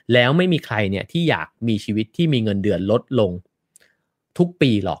แล้วไม่มีใครเนี่ยที่อยากมีชีวิตที่มีเงินเดือนลดลงทุก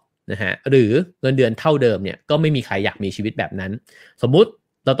ปีหรอกนะฮะหรือเงินเดือนเท่าเดิมเนี่ยก็ไม่มีใครอยากมีชีวิตแบบนั้นสมมุติ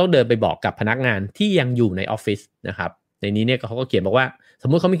เราต้องเดินไปบอกกับพนักงานที่ยังอยู่ในออฟฟิศนะครับในนี้เนี่ยเขาก็เขียนบอกว่าสม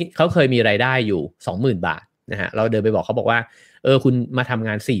มุติเขาเคยมีรายได้อยู่ 20,000 บาทนะฮะเราเดินไปบอกเขาบอกว่าคุณมาทำง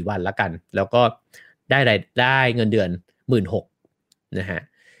าน4 วันละกันแล้วก็ได้เงินเดือน 16,000 นะฮะ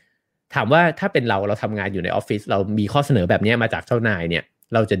ถามว่าถ้าเป็นเราทำงานอยู่ในออฟฟิศเรามีข้อเสนอแบบนี้มาจากเจ้านายเนี่ย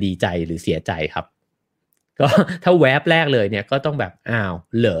เราจะดีใจหรือเสียใจครับก็ถ้าแวบแรกเลยเนี่ยก็ต้องแบบอ้าว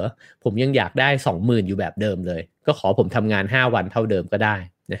เหรอผมยังอยากได้ 20,000 อยู่แบบเดิมเลยก็ขอผมทำงาน5 วันเท่าเดิมก็ได้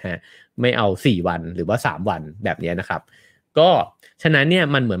นะฮะไม่เอา4 วันหรือว่า3 วันแบบนี้นะครับก็ฉะนั้นเนี่ย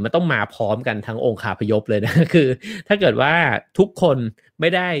มันเหมือนมันต้องมาพร้อมกันทั้งองค์คาพยพเลยนะคือถ้าเกิดว่าทุกคนไม่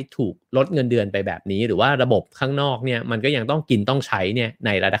ได้ถูกลดเงินเดือนไปแบบนี้หรือว่าระบบข้างนอกเนี่ยมันก็ยังต้องกินต้องใช้เนี่ยใน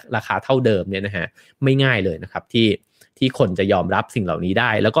ราคาเท่าเดิมเนี่ยนะฮะไม่ง่ายเลยนะครับที่คนจะยอมรับสิ่งเหล่านี้ไ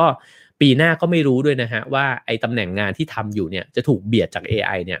ด้แล้วก็ปีหน้าก็ไม่รู้ด้วยนะฮะว่าไอ้ตำแหน่งงานที่ทำอยู่เนี่ยจะถูกเบียดจาก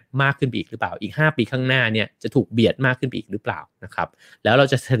AI เนี่ยมากขึ้นไปอีกหรือเปล่าอีก5 ปีข้างหน้าเนี่ยจะถูกเบียดมากขึ้นไปอีกหรือเปล่านะครับแล้วเรา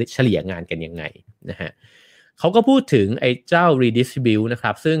จะเฉลี่ยงานกันยังไงนะฮะเขาก็พูดถึงไอ้เจ้า redistribute นะค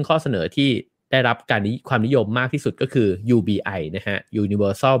รับซึ่งข้อเสนอที่ได้รับความนิยมมากที่สุดก็คือ UBI นะฮะ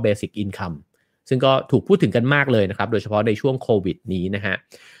Universal Basic Income ซึ่งก็ถูกพูดถึงกันมากเลยนะครับโดยเฉพาะในช่วงโควิดนี้นะฮะ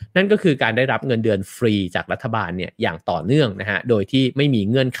นั่นก็คือการได้รับเงินเดือนฟรีจากรัฐบาลเนี่ยอย่างต่อเนื่องนะฮะโดยที่ไม่มี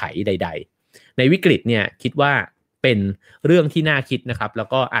เงื่อนไขใดๆในวิกฤตเนี่ยคิดว่าเป็นเรื่องที่น่าคิดนะครับแล้ว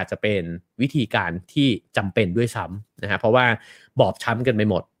ก็อาจจะเป็นวิธีการที่จำเป็นด้วยซ้ำนะฮะเพราะว่าบอบช้ำกันไป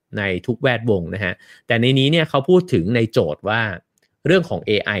หมดในทุกแวดวงนะฮะแต่ในนี้เนี่ยเขาพูดถึงในโจทย์ว่า เรื่องของ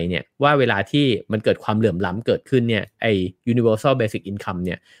AI เนี่ยว่าเวลาที่มันเกิดความเหลื่อมล้ำเกิดขึ้นเนี่ยไอ้ universal basic income เ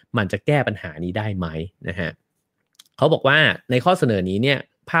นี่ยมันจะแก้ปัญหานี้ได้ไหมนะฮะเขาบอกว่าในข้อเสนอนี้เนี่ย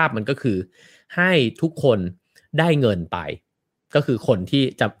ภาพมันก็คือให้ทุกคนได้เงินไปก็คือคนที่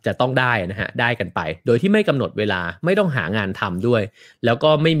จะต้องได้นะฮะได้กันไปโดยที่ไม่กำหนดเวลาไม่ต้องหางานทำด้วยแล้วก็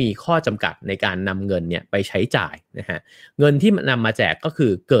ไม่มีข้อจำกัดในการนำเงินเนี่ยไปใช้จ่ายนะฮะเงินที่นำมาแจกก็คื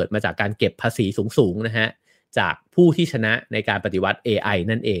อเกิดมาจากการเก็บภาษีสูงๆนะฮะจากผู้ที่ชนะในการปฏิวัติ AI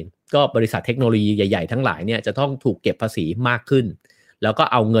นั่นเองก็บริษัทเทคโนโลยีใหญ่ๆทั้งหลายเนี่ยจะต้องถูกเก็บภาษีมากขึ้นแล้วก็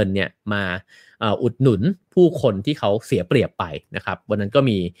เอาเงินเนี่ยมาอุดหนุนผู้คนที่เขาเสียเปรียบไปนะครับวันนั้นก็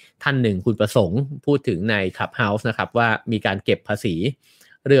มีท่านหนึ่งคุณประสงค์พูดถึงใน Clubhouse นะครับว่ามีการเก็บภาษี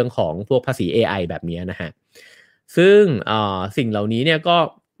เรื่องของพวกภาษี AI แบบนี้นะฮะซึ่งสิ่งเหล่านี้เนี่ยก็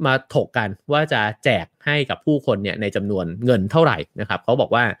มาถกกันว่าจะแจกให้กับผู้คนเนี่ยในจำนวนเงินเท่าไหร่นะครับเขาบอก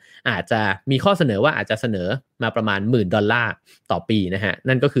ว่าอาจจะมีข้อเสนอว่าอาจจะเสนอมาประมาณ$10,000ต่อปีนะฮะ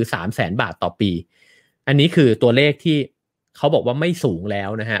นั่นก็คือ$300,000ต่อปีอันนี้คือตัวเลขที่เขาบอกว่าไม่สูงแล้ว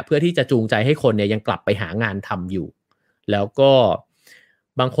นะฮะเพื่อที่จะจูงใจให้คนเนี่ยยังกลับไปหางานทำอยู่แล้วก็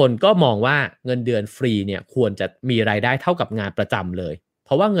บางคนก็มองว่าเงินเดือนฟรีเนี่ยควรจะมีรายได้เท่ากับงานประจำเลยเพ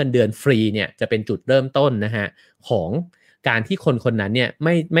ราะว่าเงินเดือนฟรีเนี่ยจะเป็นจุดเริ่มต้นนะฮะของการที่คนคนนั้นเนี่ย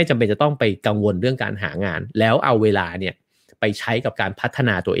ไม่จำเป็นจะต้องไปกังวลเรื่องการหางานแล้วเอาเวลาเนี่ยไปใช้กับการพัฒน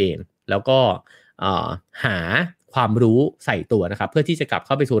าตัวเองแล้วก็หาความรู้ใส่ตัวนะครับเพื่อที่จะกลับเ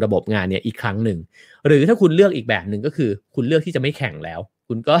ข้าไปสู่ระบบงานเนี่ยอีกครั้งหนึ่งหรือถ้าคุณเลือกอีกแบบหนึ่งก็คือคุณเลือกที่จะไม่แข่งแล้ว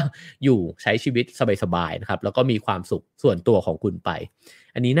คุณก็อยู่ใช้ชีวิตสบายๆนะครับแล้วก็มีความสุขส่วนตัวของคุณไป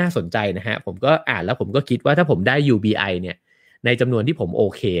อันนี้น่าสนใจนะฮะผมก็อ่านแล้วผมก็คิดว่าถ้าผมได้ UBI เนี่ยในจำนวนที่ผมโอ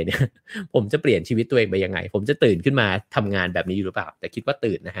เคเนี่ย ผมจะเปลี่ยนชีวิตตัวเองไปยังไงผมจะตื่นขึ้นมาทำงานแบบนี้หรือเปล่าแต่คิดว่า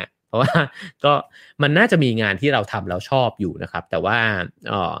ตื่นนะฮะเพราะว่าก็มันน่าจะมีงานที่เราทำแล้วชอบอยู่นะครับแต่ว่า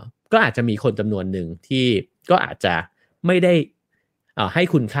ก็อาจจะมีคนจำนวนหนึ่งที่ก็อาจจะไม่ได้ให้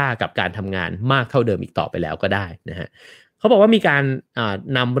คุณค่ากับการทำงานมากเท่าเดิมอีกต่อไปแล้วก็ได้นะฮะเขาบอกว่ามีการ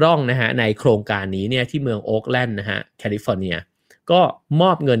นำร่องนะฮะในโครงการนี้เนี่ยที่เมืองโอ๊คแลนด์นะฮะแคลิฟอร์เนียก็ม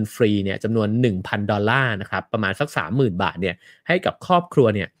อบเงินฟรีเนี่ยจำนวน$1,000นะครับประมาณสัก$30,000เนี่ยให้กับครอบครัว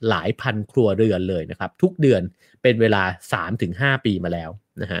เนี่ยหลายพันครัวเรือนเลยนะครับทุกเดือนเป็นเวลา 3-5 ปีมาแล้ว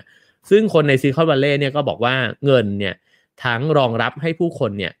นะฮะซึ่งคนในซิลิคอนวัลเลย์เนี่ยก็บอกว่าเงินเนี่ยทั้งรองรับให้ผู้ค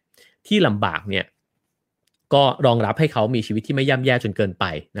นเนี่ยที่ลำบากเนี่ยก็รองรับให้เขามีชีวิตที่ไม่ย่ำแย่จนเกินไป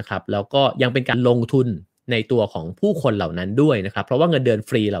นะครับแล้วก็ยังเป็นการลงทุนในตัวของผู้คนเหล่านั้นด้วยนะครับเพราะว่าเงินเดือน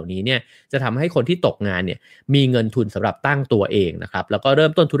ฟรีเหล่านี้เนี่ยจะทำให้คนที่ตกงานเนี่ยมีเงินทุนสำหรับตั้งตัวเองนะครับแล้วก็เริ่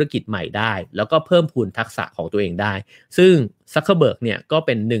มต้นธุรกิจใหม่ได้แล้วก็เพิ่มพูนทักษะของตัวเองได้ซึ่งซักเคอร์เบิร์กเนี่ยก็เ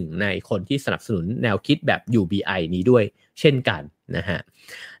ป็นหนึ่งในคนที่สนับสนุนแนวคิดแบบ UBI นี้ด้วยเช่นกันนะฮะ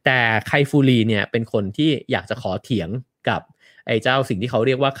แต่ไคฟูรีเนี่ยเป็นคนที่อยากจะขอเถียงกับไอ้เจ้าสิ่งที่เขาเ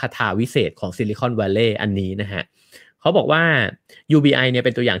รียกว่าคาถาวิเศษของซิลิคอนวัลเลย์อันนี้นะฮะเขาบอกว่า UBI เนี่ยเ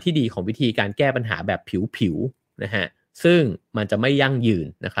ป็นตัวอย่างที่ดีของวิธีการแก้ปัญหาแบบผิวๆนะฮะซึ่งมันจะไม่ยั่งยืน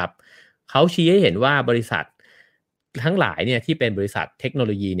นะครับเขาชี้ให้เห็นว่าบริษัททั้งหลายเนี่ยที่เป็นบริษัทเทคโนโ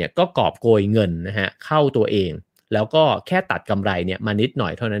ลยีเนี่ยก็กอบโกยเงินนะฮะเข้าตัวเองแล้วก็แค่ตัดกำไรเนี่ยมานิดหน่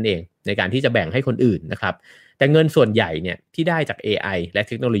อยเท่านั้นเองในการที่จะแบ่งให้คนอื่นนะครับแต่เงินส่วนใหญ่เนี่ยที่ได้จาก AI และเ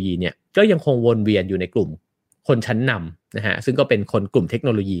ทคโนโลยีเนี่ยก็ยังคงวนเวียนอยู่ในกลุ่มคนชั้นนำนะฮะซึ่งก็เป็นคนกลุ่มเทคโน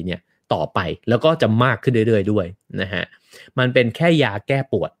โลยีเนี่ยต่อไปแล้วก็จะมากขึ้นเรื่อยๆด้วยนะฮะมันเป็นแค่ยาแก้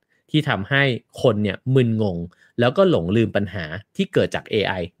ปวดที่ทำให้คนเนี่ยมึนงงแล้วก็หลงลืมปัญหาที่เกิดจาก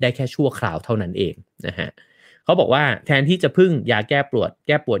AI ได้แค่ชั่วคราวเท่านั้นเองนะฮะเขาบอกว่าแทนที่จะพึ่งยาแก้ป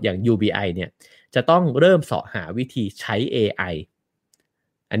วดอย่าง UBI เนี่ยจะต้องเริ่มเสาะหาวิธีใช้ AI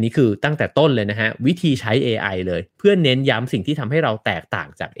อันนี้คือตั้งแต่ต้นเลยนะฮะวิธีใช้ AI เลยเพื่อเน้นย้ำสิ่งที่ทำให้เราแตกต่าง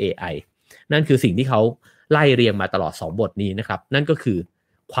จาก AI นั่นคือสิ่งที่เขาไล่เรียงมาตลอด2บทนี้นะครับนั่นก็คือ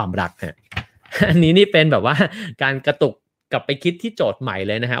ความรักฮะอันนี้นี่เป็นแบบว่าการกระตุกกลับไปคิดที่โจทย์ใหม่เ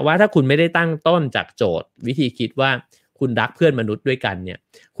ลยนะฮะว่าถ้าคุณไม่ได้ตั้งต้นจากโจทย์วิธีคิดว่าคุณรักเพื่อนมนุษย์ด้วยกันเนี่ย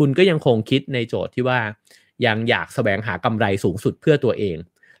คุณก็ยังคงคิดในโจทย์ที่ว่ายังอยากแสวงหากำไรสูงสุดเพื่อตัวเอง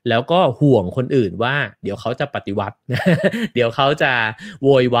แล้วก็ห่วงคนอื่นว่าเดี๋ยวเขาจะปฏิวัติ เดี๋ยวเขาจะโว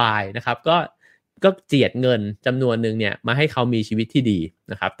ยวายนะครับก็เจียดเงินจำนวนหนึ่งเนี่ยมาให้เขามีชีวิตที่ดี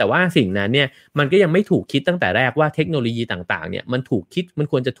นะครับแต่ว่าสิ่งนั้นเนี่ยมันก็ยังไม่ถูกคิดตั้งแต่แรกว่าเทคโนโลยีต่างๆเนี่ยมัน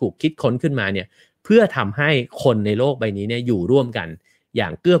ควรจะถูกคิดค้นขึ้นมาเนี่ยเพื่อทำให้คนในโลกใบนี้เนี่ยอยู่ร่วมกันอย่า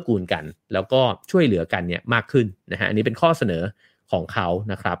งเกื้อกูลกันแล้วก็ช่วยเหลือกันเนี่ยมากขึ้นนะฮะอันนี้เป็นข้อเสนอของเขา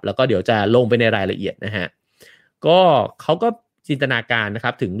นะครับแล้วก็เดี๋ยวจะลงไปในรายละเอียดนะฮะก็เขาก็จินตนาการนะค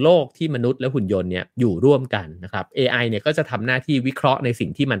รับถึงโลกที่มนุษย์และหุ่นยนต์เนี่ยอยู่ร่วมกันนะครับ AI เนี่ยก็จะทำหน้าที่วิเคราะห์ในสิ่ง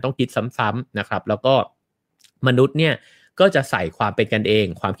ที่มันต้องคิดซ้ำๆนะครับแล้วก็มนุษย์เนี่ยก็จะใส่ความเป็นกันเอง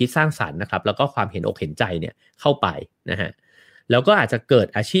ความคิดสร้างสรรค์นะครับแล้วก็ความเห็นอกเห็นใจเนี่ยเข้าไปนะฮะแล้วก็อาจจะเกิด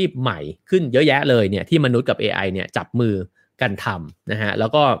อาชีพใหม่ขึ้นเยอะแยะเลยเนี่ยที่มนุษย์กับ AI เนี่ยจับมือ กันทำนะฮะแล้ว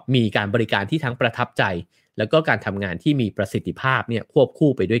ก็มีการบริการที่ทั้งประทับใจแล้วก็การทำงานที่มีประสิทธิภาพเนี่ยควบ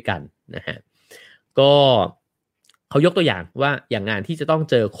คู่ไปด้วยกันนะฮะก็เขายกตัวอย่างว่าอย่างงานที่จะต้อง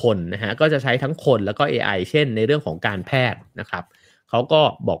เจอคนนะฮะก็จะใช้ทั้งคนแล้วก็ AI เช่นในเรื่องของการแพทย์นะครับเขาก็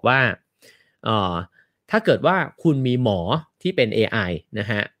บอกว่าถ้าเกิดว่าคุณมีหมอที่เป็น AI นะ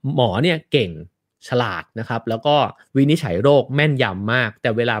ฮะหมอเนี่ยเก่งฉลาดนะครับแล้วก็วินิจฉัยโรคแม่นยำมากแต่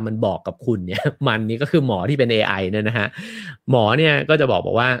เวลามันบอกกับคุณเนี่ยมันนี่ก็คือหมอที่เป็น AI เนี่ยนะฮะหมอเนี่ยก็จะบอ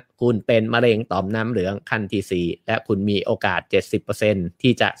กว่าคุณเป็นมะเร็งต่อมน้ำเหลืองขั้นที่ 4และคุณมีโอกาส 70%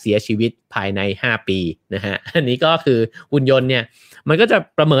 ที่จะเสียชีวิตภายใน5ปีนะฮะอันนี้ก็คือหุ่นยนต์เนี่ยมันก็จะ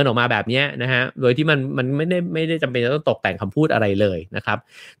ประเมินออกมาแบบนี้นะฮะโดยที่มันไม่ได้จำเป็นจะต้องตกแต่งคำพูดอะไรเลยนะครับ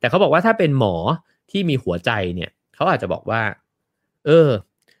แต่เขาบอกว่าถ้าเป็นหมอที่มีหัวใจเนี่ยเขาอาจจะบอกว่า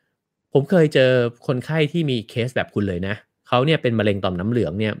ผมเคยเจอคนไข้ที่มีเคสแบบคุณเลยนะเขาเนี่ยเป็นมะเร็งต่อมน้ำเหลือ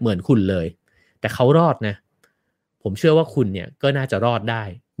งเนี่ยเหมือนคุณเลยแต่เขารอดนะผมเชื่อว่าคุณเนี่ยก็น่าจะรอดได้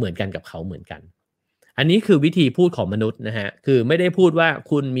เหมือนกันกับเขาเหมือนกันอันนี้คือวิธีพูดของมนุษย์นะฮะคือไม่ได้พูดว่า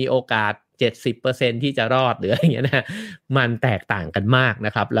คุณมีโอกาส 70% ที่จะรอดหรืออะไรอย่างเงี้ยนะมันแตกต่างกันมากน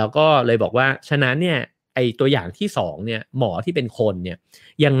ะครับแล้วก็เลยบอกว่าฉะนั้นเนี่ยไอตัวอย่างที่2เนี่ยหมอที่เป็นคนเนี่ย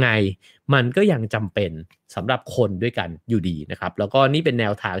ยังไงมันก็ยังจำเป็นสำหรับคนด้วยกันอยู่ดีนะครับแล้วก็นี่เป็นแน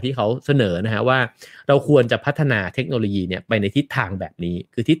วทางที่เขาเสนอนะฮะว่าเราควรจะพัฒนาเทคโนโลยีเนี่ยไปในทิศทางแบบนี้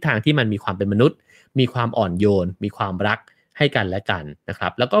คือทิศทางที่มันมีความเป็นมนุษย์มีความอ่อนโยนมีความรักให้กันและกันนะครั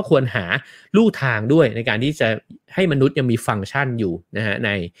บแล้วก็ควรหาลู่ทางด้วยในการที่จะให้มนุษย์ยังมีฟังก์ชันอยู่นะฮะใน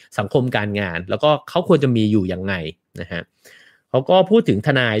สังคมการงานแล้วก็เขาควรจะมีอยู่ยังไงนะฮะเขาก็พูดถึงท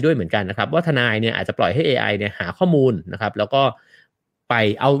นายด้วยเหมือนกันนะครับว่าทนายเนี่ยอาจจะปล่อยให้ AI เนี่ยหาข้อมูลนะครับแล้วก็ไป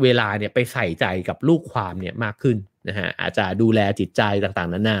เอาเวลาเนี่ยไปใส่ใจกับลูกความเนี่ยมากขึ้นนะฮะอาจจะดูแลจิตใจต่าง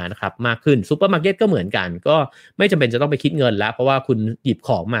ๆนานานะครับมากขึ้นซูเปอร์มาร์เก็ตก็เหมือนกันก็ไม่จำเป็นจะต้องไปคิดเงินแล้วเพราะว่าคุณหยิบข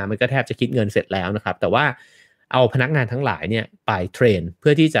องมามันก็แทบจะคิดเงินเสร็จแล้วนะครับแต่ว่าเอาพนักงานทั้งหลายเนี่ยไปเทรนเพื่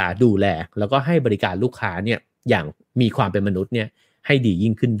อที่จะดูแลแล้วก็ให้บริการลูกค้าเนี่ยอย่างมีความเป็นมนุษย์เนี่ยให้ดี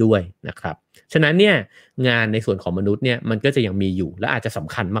ยิ่งขึ้นด้วยนะครับฉะนั้นเนี่ยงานในส่วนของมนุษย์เนี่ยมันก็จะยังมีอยู่และอาจจะส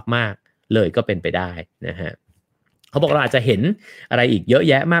ำคัญมากๆเลยก็เป็นไปได้นะฮะเขาบอกเราอาจจะเห็นอะไรอีกเยอะ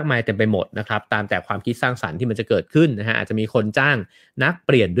แยะมากมายเต็มไปหมดนะครับตามแต่ความคิดสร้างสรรค์ที่มันจะเกิดขึ้นนะฮะอาจจะมีคนจ้างนักเป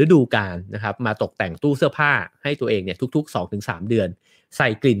ลี่ยนฤดูกาลนะครับมาตกแต่งตู้เสื้อผ้าให้ตัวเองเนี่ยทุกๆ 2-3 เดือนใส่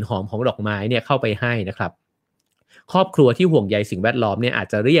กลิ่นหอมของดอกไม้เนี่ยเข้าไปให้นะครับครอบครัวที่ห่วงใยสิ่งแวดล้อมเนี่ยอาจ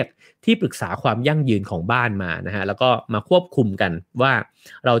จะเรียกที่ปรึกษาความยั่งยืนของบ้านมานะฮะแล้วก็มาควบคุมกันว่า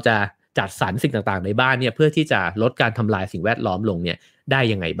เราจะจัดสรรสิ่งต่างๆในบ้านเนี่ยเพื่อที่จะลดการทำลายสิ่งแวดล้อมลงเนี่ยได้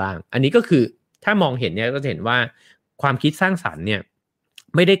ยังไงบ้างอันนี้ก็คือถ้ามองเห็นเนี่ยก็จะเห็นว่าความคิดสร้างสรรค์เนี่ย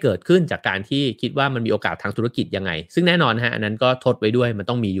ไม่ได้เกิดขึ้นจากการที่คิดว่ามันมีโอกาสทางธุรกิจยังไงซึ่งแน่นอนฮะอันนั้นก็ทดไว้ด้วยมัน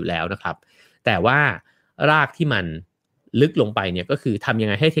ต้องมีอยู่แล้วนะครับแต่ว่ารากที่มันลึกลงไปเนี่ยก็คือทำยัง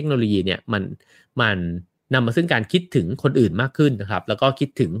ไงให้เทคโนโลยีเนี่ยมันนำมาซึ่งการคิดถึงคนอื่นมากขึ้นนะครับแล้วก็คิด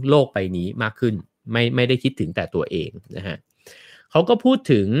ถึงโลกใบนี้มากขึ้นไม่ได้คิดถึงแต่ตัวเองนะฮะเขาก็พูด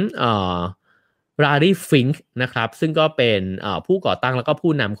ถึงรารีฟิงค์นะครับซึ่งก็เป็นผู้ก่อตั้งแล้วก็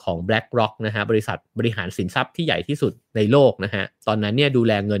ผู้นำของ BlackRock นะฮะบริษัทบริหารสินทรัพย์ที่ใหญ่ที่สุดในโลกนะฮะตอนนั้นเนี่ยดูแ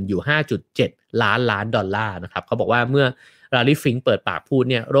ลเงินอยู่ 5.7 ล้านดอลลาร์นะครับเขาบอกว่าเมื่อรารีฟิงค์เปิดปากพูด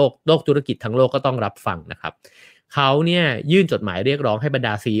เนี่ยโลกธุรกิจทั้งโลกก็ต้องรับฟังนะครับเขาเนี่ยยื่นจดหมายเรียกร้องให้บรรด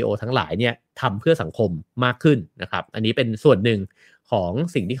า CEO ทั้งหลายเนี่ยทำเพื่อสังคมมากขึ้นนะครับอันนี้เป็นส่วนหนึ่งของ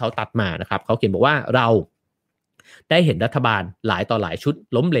สิ่งที่เขาตัดมานะครับเขาเขียนบอกว่าเราได้เห็นรัฐบาลหลายต่อหลายชุด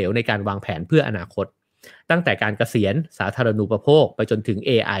ล้มเหลวในการวางแผนเพื่ออนาคตตั้งแต่การเกษียณสาธารณูปโภคไปจนถึง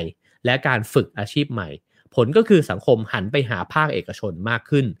AI และการฝึกอาชีพใหม่ผลก็คือสังคมหันไปหาภาคเอกชนมาก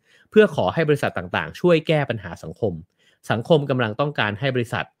ขึ้นเพื่อขอให้บริษัทต่างๆช่วยแก้ปัญหาสังคมกำลังต้องการให้บริ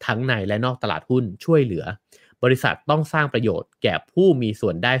ษัททั้งในและนอกตลาดหุ้นช่วยเหลือบริษัทต้องสร้างประโยชน์แก่ผู้มีส่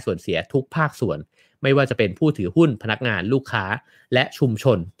วนได้ส่วนเสียทุกภาคส่วนไม่ว่าจะเป็นผู้ถือหุ้นพนักงานลูกค้าและชุมช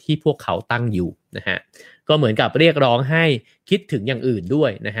นที่พวกเขาตั้งอยู่นะฮะก็เหมือนกับเรียกร้องให้คิดถึงอย่างอื่นด้ว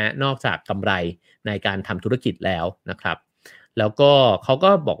ยนะฮะนอกจากกำไรในการทำธุรกิจแล้วนะครับแล้วก็เขา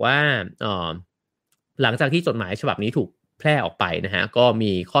ก็บอกว่าหลังจากที่จดหมายฉบับนี้ถูกแพร่ออกไปนะฮะก็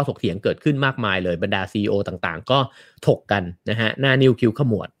มีข้อถกเถียงเกิดขึ้นมากมายเลยบรรดา CEO ต่างๆก็ถกกันนะฮะหน้านิ้วคิ้วข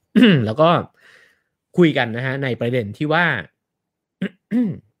มวด แล้วก็คุยกันนะฮะในประเด็นที่ว่า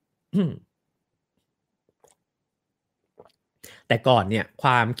แต่ก่อนเนี่ยคว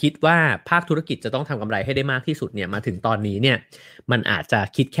ามคิดว่าภาคธุรกิจจะต้องทำกำไรให้ได้มากที่สุดเนี่ยมาถึงตอนนี้เนี่ยมันอาจจะ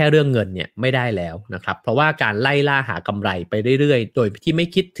คิดแค่เรื่องเงินเนี่ยไม่ได้แล้วนะครับเพราะว่าการไล่ล่าหากำไรไปเรื่อยๆโดยที่ไม่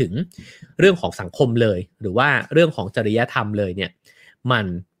คิดถึงเรื่องของสังคมเลยหรือว่าเรื่องของจริยธรรมเลยเนี่ยมัน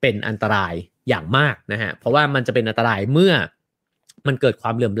เป็นอันตรายอย่างมากนะฮะเพราะว่ามันจะเป็นอันตรายเมื่อมันเกิดคว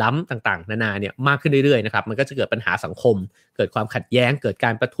ามเหลื่อมล้ำต่างๆนานาเนี่ยมากขึ้นเรื่อยๆนะครับมันก็จะเกิดปัญหาสังคมเกิดความขัดแย้งเกิดกา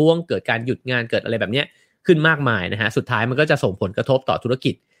รประท้วงเกิดการหยุดงานเกิดอะไรแบบเนี้ย ขึ้นมากมายนะฮะสุดท้ายมันก็จะส่งผลกระทบต่อธุร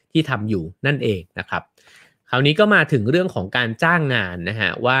กิจที่ทำอยู่นั่นเองนะครับคราวนี้ก็มาถึงเรื่องของการจ้างงานนะฮะ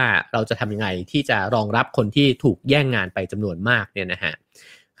ว่าเราจะทำยังไงที่จะรองรับคนที่ถูกแย่งงานไปจำนวนมากเนี่ยนะฮะ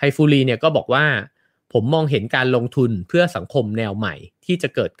ไคฟูรีเนี่ยก็บอกว่าผมมองเห็นการลงทุนเพื่อสังคมแนวใหม่ที่จะ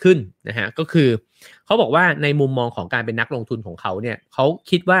เกิดขึ้นนะฮะก็คือเขาบอกว่าในมุมมองของการเป็นนักลงทุนของเขาเนี่ยเขา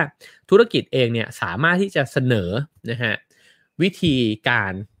คิดว่าธุรกิจเองเนี่ยสามารถที่จะเสนอนะฮะวิธีก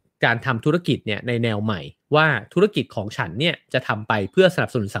ารทำธุรกิจเนี่ยในแนวใหม่ว่าธุรกิจของฉันเนี่ยจะทำไปเพื่อสนับ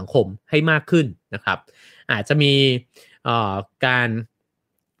สนุนสังคมให้มากขึ้นนะครับอาจจะมีการ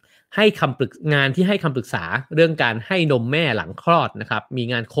ให้งานที่ให้คำปรึกษาเรื่องการให้นมแม่หลังคลอดนะครับมี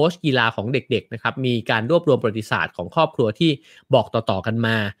งานโค้ชกีฬาของเด็กๆนะครับมีการรวบรวมประวัติศาสตร์ของครอบครัวที่บอกต่อๆกันม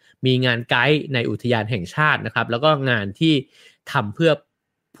ามีงานไกด์ในอุทยานแห่งชาตินะครับแล้วก็งานที่ทำเพื่อ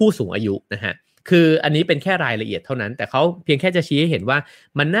ผู้สูงอายุนะฮะคืออันนี้เป็นแค่รายละเอียดเท่านั้นแต่เขาเพียงแค่จะชี้ให้เห็นว่า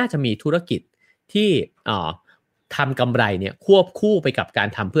มันน่าจะมีธุรกิจที่ทำกำไรเนี่ยควบคู่ไปกับการ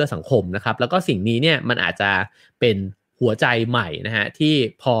ทำเพื่อสังคมนะครับแล้วก็สิ่งนี้เนี่ยมันอาจจะเป็นหัวใจใหม่นะฮะที่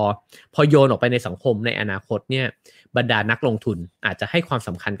พอโยนออกไปในสังคมในอนาคตเนี่ยบรรดานักลงทุนอาจจะให้ความส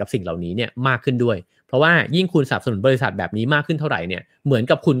ำคัญกับสิ่งเหล่านี้เนี่ยมากขึ้นด้วยเพราะว่ายิ่งคุณสนับสนุนบริษัทแบบนี้มากขึ้นเท่าไหร่เนี่ยเหมือน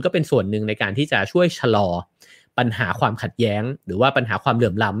กับคุณก็เป็นส่วนหนึ่งในการที่จะช่วยชะลอปัญหาความขัดแย้งหรือว่าปัญหาความเหลื่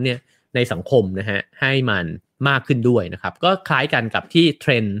อมล้ำเนี่ยในสังคมนะฮะให้มันมากขึ้นด้วยนะครับก็คล้ายกันกับที่เท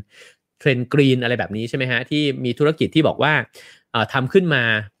รนด์กรีนอะไรแบบนี้ใช่ไหมฮะที่มีธุรกิจที่บอกว่าทำขึ้นมา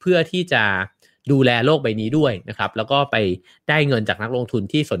เพื่อที่จะดูแลโลกใบนี้ด้วยนะครับแล้วก็ไปได้เงินจากนักลงทุน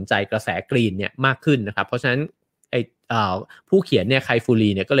ที่สนใจกระแสกรีนเนี่ยมากขึ้นนะครับเพราะฉะนั้นผู้เขียนเนี่ยไคฟูรี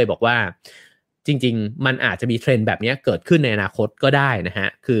เนี่ยก็เลยบอกว่าจริงๆมันอาจจะมีเทรนด์แบบนี้เกิดขึ้นในอนาคตก็ได้นะฮะ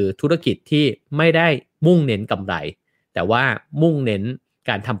คือธุรกิจที่ไม่ได้มุ่งเน้นกำไรแต่ว่ามุ่งเน้น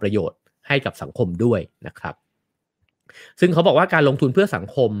การทำประโยชน์ให้กับสังคมด้วยนะครับซึ่งเขาบอกว่าการลงทุนเพื่อสัง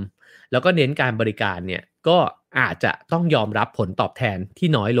คมแล้วก็เน้นการบริการเนี่ยก็อาจจะต้องยอมรับผลตอบแทนที่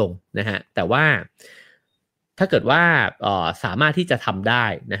น้อยลงนะฮะแต่ว่าถ้าเกิดว่าสามารถที่จะทำได้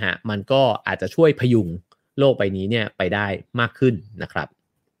นะฮะมันก็อาจจะช่วยพยุงโลกใบนี้เนี่ยไปได้มากขึ้นนะครับ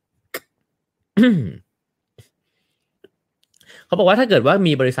เขาบอกว่าถ้าเกิดว่า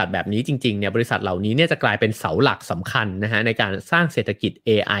มีบริษัทแบบนี้จริงๆเนี่ยบริษัทเหล่านี้เนี่ยจะกลายเป็นเสาหลักสำคัญนะฮะในการสร้างเศรษฐกิจ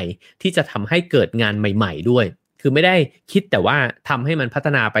AI ที่จะทำให้เกิดงานใหม่ๆด้วยคือไม่ได้คิดแต่ว่าทำให้มันพัฒ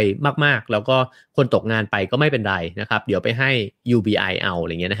นาไปมากๆแล้วก็คนตกงานไปก็ไม่เป็นไรนะครับเดี๋ยวไปให้ UBI เอาอะไ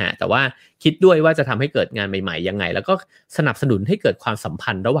รเงี้ยนะฮะแต่ว่าคิดด้วยว่าจะทำให้เกิดงานใหม่ๆยังไงแล้วก็สนับสนุนให้เกิดความสัม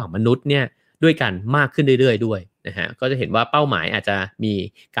พันธ์ระหว่างมนุษย์เนี่ยด้วยกันมากขึ้นเรื่อยๆด้วยนะฮะก็จะเห็นว่าเป้าหมายอาจจะมี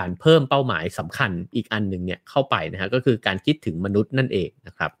การเพิ่มเป้าหมายสำคัญอีกอันนึงเนี่ยเข้าไปนะฮะก็คือการคิดถึงมนุษย์นั่นเองน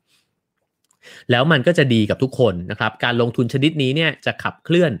ะครับแล้วมันก็จะดีกับทุกคนนะครับการลงทุนชนิดนี้เนี่ยจะขับเค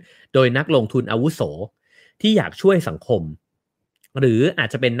ลื่อนโดยนักลงทุนอาวุโสที่อยากช่วยสังคมหรืออาจ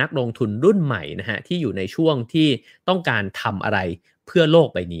จะเป็นนักลงทุนรุ่นใหม่นะฮะที่อยู่ในช่วงที่ต้องการทำอะไรเพื่อโลก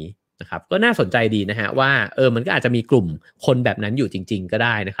ใบนี้นะครับก็น่าสนใจดีนะฮะว่ามันก็อาจจะมีกลุ่มคนแบบนั้นอยู่จริงๆก็ไ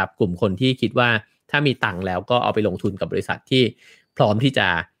ด้นะครับกลุ่มคนที่คิดว่าถ้ามีตังค์แล้วก็เอาไปลงทุนกับบริษัทที่พร้อมที่จะ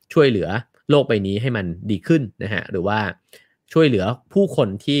ช่วยเหลือโลกใบนี้ให้มันดีขึ้นนะฮะหรือว่าช่วยเหลือผู้คน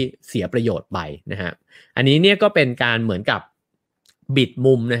ที่เสียประโยชน์ไปนะฮะอันนี้เนี่ยก็เป็นการเหมือนกับบิด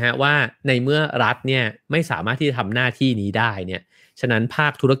มุมนะฮะว่าในเมื่อรัฐเนี่ยไม่สามารถที่จะทำหน้าที่นี้ได้เนี่ยฉะนั้นภา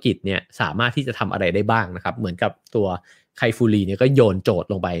คธุรกิจเนี่ยสามารถที่จะทำอะไรได้บ้างนะครับเหมือนกับตัวไคฟูรีเนี่ยก็โยนโจทย์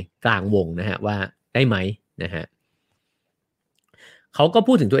ลงไปกลางวงนะฮะว่าได้ไหมนะฮะเขาก็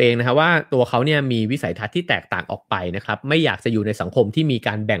พูดถึงตัวเองนะครับว่าตัวเขาเนี่ยมีวิสัยทัศน์ที่แตกต่างออกไปนะครับไม่อยากจะอยู่ในสังคมที่มีก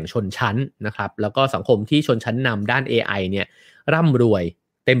ารแบ่งชนชั้นนะครับแล้วก็สังคมที่ชนชั้นนำด้าน AI เนี่ยร่ำรวย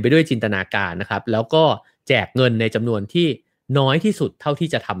เต็มไปด้วยจินตนาการนะครับแล้วก็แจกเงินในจำนวนที่น้อยที่สุดเท่าที่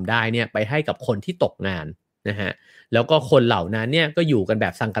จะทำได้เนี่ยไปให้กับคนที่ตกงานนะฮะแล้วก็คนเหล่านั้นเนี่ยก็อยู่กันแบ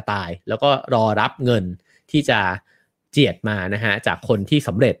บสังกตายแล้วก็รอรับเงินที่จะเจียดมานะฮะจากคนที่ส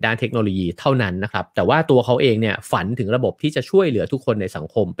ำเร็จด้านเทคโนโลยีเท่านั้นนะครับแต่ว่าตัวเขาเองเนี่ยฝันถึงระบบที่จะช่วยเหลือทุกคนในสัง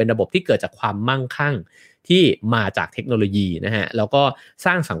คมเป็นระบบที่เกิดจากความมั่งคั่งที่มาจากเทคโนโลยีนะฮะแล้วก็ส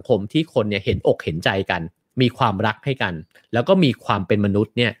ร้างสังคมที่คนเนี่ยเห็นอกเห็นใจกันมีความรักให้กันแล้วก็มีความเป็นมนุษ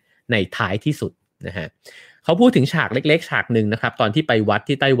ย์เนี่ยในท้ายที่สุดนะฮะเขาพูดถึงฉากเล็กๆฉากหนึ่งนะครับตอนที่ไปวัด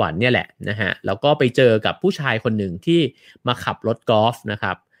ที่ไต้หวันเนี่ยแหละนะฮะแล้วก็ไปเจอกับผู้ชายคนหนึ่งที่มาขับรถกอล์ฟนะค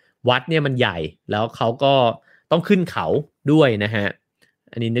รับวัดเนี่ยมันใหญ่แล้วเขาก็ต้องขึ้นเขาด้วยนะฮะ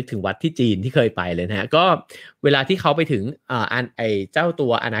อันนี้นึกถึงวัดที่จีนที่เคยไปเลยนะฮะก็เวลาที่เขาไปถึงเจ้าตั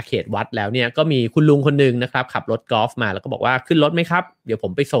วอาณาเขตวัดแล้วเนี่ยก็มีคุณลุงคนนึงนะครับขับรถกอล์ฟมาแล้วก็บอกว่าขึ้นรถไหมครับเดี๋ยวผ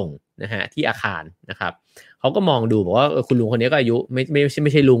มไปส่งนะฮะที่อาคารนะครับเขาก็มองดูบอกว่าคุณลุงคนนี้ก็อายุไ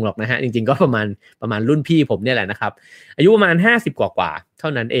ม่ใช่ลุงหรอกนะฮะจริงๆก็ประมาณรุ่นพี่ผมเนี่ยแหละนะครับอายุประมาณ50กว่าเท่า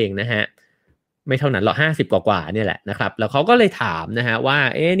นั้นเองนะฮะไม่เท่านั้นหรอก50กว่าเนี่ยแหละนะครับแล้วเขาก็เลยถามนะฮะว่า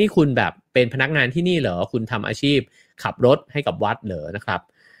นี่คุณแบบ เป็นพนักงานที่นี่เหรอคุณทำอาชีพขับรถให้กับวัดเหรอนะครับ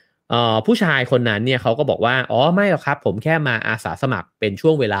ผู้ชายคนนั้นเนี่ยเขาก็บอกว่าอ๋อไม่หรอกครับผมแค่มาอาสาสมัครเป็นช่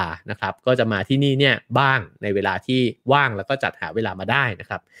วงเวลานะครับก็จะมาที่นี่เนี่ยบ้างในเวลาที่ว่างแล้วก็จัดหาเวลามาได้นะ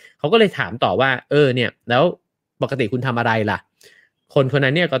ครับเขาก็เลยถามต่อว่าเนี่ยแล้วปกติคุณทำอะไรล่ะคน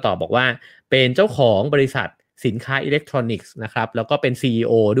นั้นเนี่ยก็ตอบบอกว่าเป็นเจ้าของบริษัทสินค้าอิเล็กทรอนิกส์นะครับแล้วก็เป็น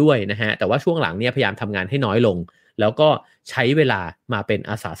CEO ด้วยนะฮะแต่ว่าช่วงหลังเนี่ยพยายามทำงานให้น้อยลงแล้วก็ใช้เวลามาเป็น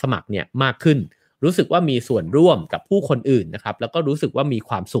อาสาสมัครเนี่ยมากขึ้นรู้สึกว่ามีส่วนร่วมกับผู้คนอื่นนะครับแล้วก็รู้สึกว่ามี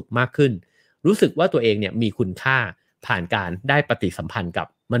ความสุขมากขึ้นรู้สึกว่าตัวเองเนี่ยมีคุณค่าผ่านการได้ปฏิสัมพันธ์กับ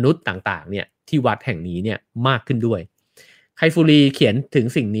มนุษย์ต่างๆเนี่ยที่วัดแห่งนี้เนี่ยมากขึ้นด้วยไคฟูรีเขียนถึง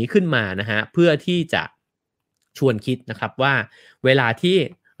สิ่งนี้ขึ้นมานะฮะเพื่อที่จะชวนคิดนะครับว่าเวลาที่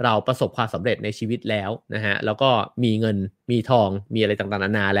เราประสบความสำเร็จในชีวิตแล้วนะฮะแล้วก็มีเงินมีทองมีอะไรต่างๆน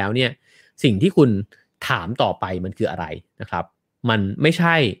านาแล้วเนี่ยสิ่งที่คุณถามต่อไปมันคืออะไรนะครับมันไม่ใ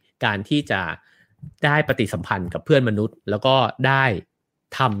ช่การที่จะได้ปฏิสัมพันธ์กับเพื่อนมนุษย์แล้วก็ได้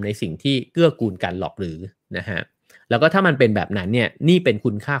ทำในสิ่งที่เกื้อกูลกันหรอกหรือนะฮะแล้วก็ถ้ามันเป็นแบบนั้นเนี่ยนี่เป็น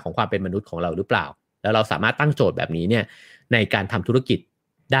คุณค่าของความเป็นมนุษย์ของเราหรือเปล่าแล้วเราสามารถตั้งโจทย์แบบนี้เนี่ยในการทำธุรกิจ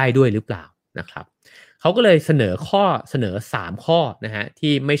ได้ด้วยหรือเปล่านะครับเขาก็เลยเสนอ3ข้อนะฮะ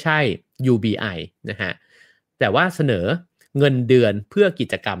ที่ไม่ใช่ UBI นะฮะแต่ว่าเสนอเงินเดือนเพื่อกิ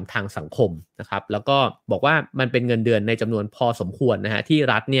จกรรมทางสังคมนะครับแล้วก็บอกว่ามันเป็นเงินเดือนในจำนวนพอสมควรนะฮะที่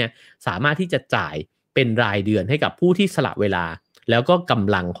รัฐเนี่ยสามารถที่จะจ่ายเป็นรายเดือนให้กับผู้ที่สละเวลาแล้วก็ก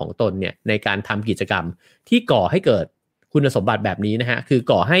ำลังของตนเนี่ยในการทำกิจกรรมที่ก่อให้เกิดคุณสมบัติแบบนี้นะฮะคือ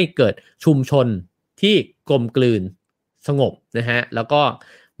ก่อให้เกิดชุมชนที่กลมกลืนสงบนะฮะแล้วก็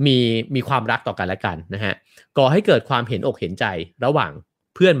มีความรักต่อกันและกันนะฮะก่อให้เกิดความเห็นอกเห็นใจระหว่าง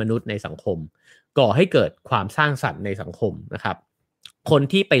เพื่อนมนุษย์ในสังคมก่อให้เกิดความสร้างสรรค์ในสังคมนะครับคน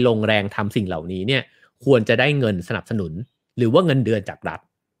ที่ไปลงแรงทำสิ่งเหล่านี้เนี่ยควรจะได้เงินสนับสนุนหรือว่าเงินเดือนจากรัฐ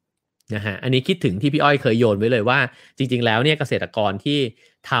นะฮะอันนี้คิดถึงที่พี่อ้อยเคยโยนไว้เลยว่าจริงๆแล้วเนี่ยเกษตรกรที่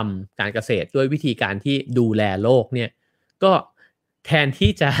ทำการเกษตรด้วยวิธีการที่ดูแลโลกเนี่ยก็แทน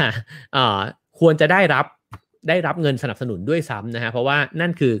ที่จะควรจะได้รับเงินสนับสนุนด้วยซ้ำนะฮะเพราะว่านั่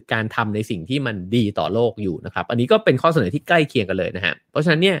นคือการทำในสิ่งที่มันดีต่อโลกอยู่นะครับอันนี้ก็เป็นข้อเสนอที่ใกล้เคียงกันเลยนะฮะเพราะฉ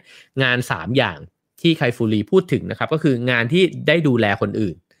ะนั้นเนี่ยงาน3อย่างที่ไคฟูรีพูดถึงนะครับก็คืองานที่ได้ดูแลคน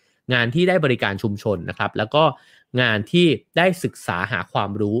อื่นงานที่ได้บริการชุมชนนะครับแล้วก็งานที่ได้ศึกษาหาควา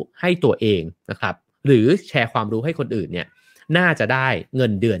มรู้ให้ตัวเองนะครับหรือแชร์ความรู้ให้คนอื่นเนี่ยน่าจะได้เงิ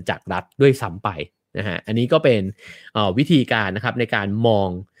นเดือนจากรัฐด้วยซ้ำไปนะฮะอันนี้ก็เป็นวิธีการนะครับในการมอง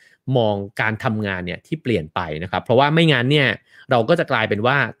การทำงานเนี่ยที่เปลี่ยนไปนะครับเพราะว่าไม่งั้นเนี่ยเราก็จะกลายเป็น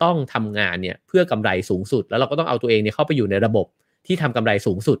ว่าต้องทำงานเนี่ยเพื่อกำไรสูงสุดแล้วเราก็ต้องเอาตัวเองเนี่ยเข้าไปอยู่ในระบบที่ทำกำไร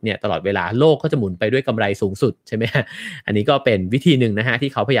สูงสุดเนี่ยตลอดเวลาโลกก็จะหมุนไปด้วยกำไรสูงสุดใช่ไหมอันนี้ก็เป็นวิธีหนึ่งนะฮะ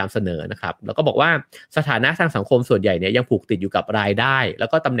ที่เขาพยายามเสนอนะครับแล้วก็บอกว่าสถานะทางสังคมส่วนใหญ่เนี่ยยังผูกติดอยู่กับรายได้แล้ว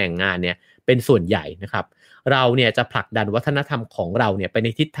ก็ตำแหน่งงานเนี่ยเป็นส่วนใหญ่นะครับเราเนี่ยจะผลักดันวัฒนธรรมของเราเนี่ยไปใน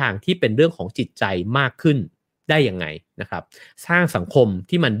ทิศทางที่เป็นเรื่องของจิตใจมากขึ้นได้ยังไงนะครับสร้างสังคม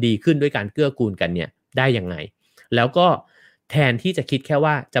ที่มันดีขึ้นด้วยการเกื้อกูลกันเนี่ยได้ยังไงแล้วก็แทนที่จะคิดแค่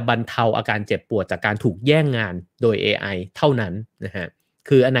ว่าจะบรรเทาอาการเจ็บปวดจากการถูกแย่งงานโดย AI เท่านั้นนะฮะ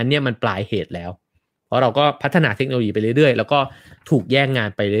คืออันนั้นเนี่ยมันปลายเหตุแล้วเพราะเราก็พัฒนาเทคโนโลยีไปเรื่อยๆแล้วก็ถูกแย่งงาน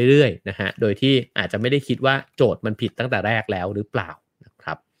ไปเรื่อยๆนะฮะโดยที่อาจจะไม่ได้คิดว่าโจทย์มันผิดตั้งแต่แรกแล้วหรือเปล่านะค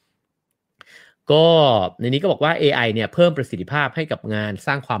รับก็ในนี้ก็บอกว่า AI เนี่ยเพิ่มประสิทธิภาพให้กับงานส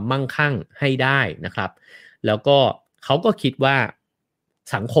ร้างความมั่งคั่งให้ได้นะครับแล้วก็เขาก็คิดว่า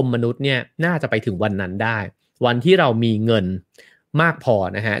สังคมมนุษย์เนี่ยน่าจะไปถึงวันนั้นได้วันที่เรามีเงินมากพอ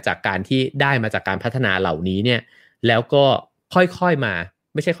นะฮะจากการที่ได้มาจากการพัฒนาเหล่านี้เนี่ยแล้วก็ค่อยๆมา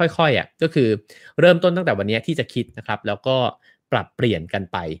ไม่ใช่ค่อยๆก็คือเริ่มต้นตั้งแต่วันนี้ที่จะคิดนะครับแล้วก็ปรับเปลี่ยนกัน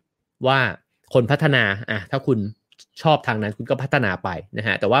ไปว่าคนพัฒนาถ้าคุณชอบทางนั้นคุณก็พัฒนาไปนะฮ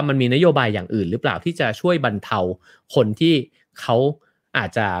ะแต่ว่ามันมีนโยบายอย่างอื่นหรือเปล่าที่จะช่วยบรรเทาคนที่เขาอาจ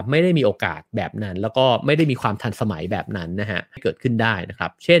จะไม่ได้มีโอกาสแบบนั้นแล้วก็ไม่ได้มีความทันสมัยแบบนั้นนะฮะเกิดขึ้นได้นะครั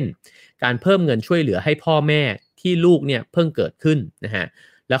บเช่นการเพิ่มเงินช่วยเหลือให้พ่อแม่ที่ลูกเนี่ยเพิ่งเกิดขึ้นนะฮะ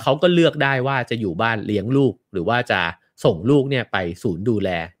แล้วเขาก็เลือกได้ว่าจะอยู่บ้านเลี้ยงลูกหรือว่าจะส่งลูกเนี่ยไปศูนย์ดูแล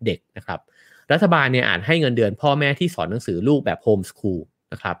เด็กนะครับรัฐบาลเนี่ยอาจให้เงินเดือนพ่อแม่ที่สอนหนังสือลูกแบบโฮมสคูล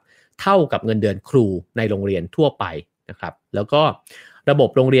นะครับเท่ากับเงินเดือนครูในโรงเรียนทั่วไปนะครับแล้วก็ระบบ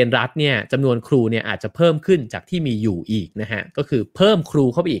โรงเรียนรัฐเนี่ยจำนวนครูเนี่ยอาจจะเพิ่มขึ้นจากที่มีอยู่อีกนะฮะก็คือเพิ่มครู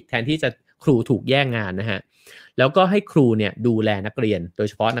เข้าไปอีกแทนที่จะครูถูกแย่งงานนะฮะแล้วก็ให้ครูเนี่ยดูแลนักเรียนโดย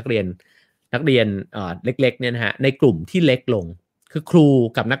เฉพาะนักเรียนเล็กๆเนี่ยนะฮะในกลุ่มที่เล็กลงคือครู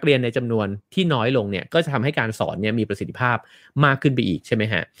กับนักเรียนในจำนวนที่น้อยลงเนี่ยก็จะทำให้การสอนเนี่ยมีประสิทธิภาพมากขึ้นไปอีกใช่ไหม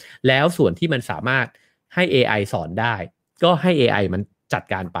ฮะแล้วส่วนที่มันสามารถให้ AI สอนได้ก็ให้ AI มันจัด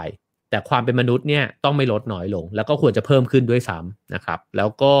การไปแต่ความเป็นมนุษย์เนี่ยต้องไม่ลดน้อยลงแล้วก็ควรจะเพิ่มขึ้นด้วยซ้ำนะครับแล้ว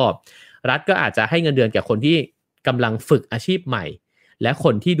ก็ รัฐก็อาจจะให้เงินเดือนแก่คนที่กำลังฝึกอาชีพใหม่และค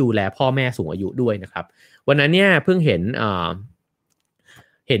นที่ดูแลพ่อแม่สูงอายุด้วยนะครับวันนั้นเนี่ยเพิ่งเห็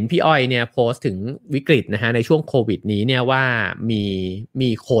นพี่อ้อยเนี่ยโพสต์ถึงวิกฤตนะฮะในช่วงโควิดนี้เนี่ยว่ามี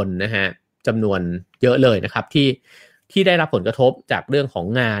คนนะฮะจำนวนเยอะเลยนะครับที่ได้รับผลกระทบจากเรื่องของ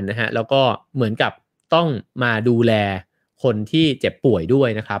งานนะฮะแล้วก็เหมือนกับต้องมาดูแลคนที่เจ็บป่วยด้วย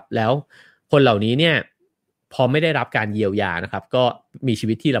นะครับแล้วคนเหล่านี้เนี่ยพอไม่ได้รับการเยียวยานะครับก็มีชี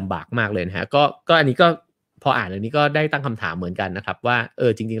วิตที่ลำบากมากเลยนะฮะก็อันนี้ก็พออ่านอันนี้ก็ได้ตั้งคำถามเหมือนกันนะครับว่า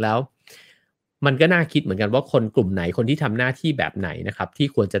จริงๆแล้วมันก็น่าคิดเหมือนกันว่าคนกลุ่มไหนคนที่ทำหน้าที่แบบไหนนะครับที่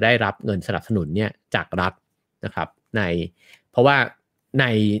ควรจะได้รับเงินสนับสนุนเนี่ยจากรัฐนะครับเพราะว่า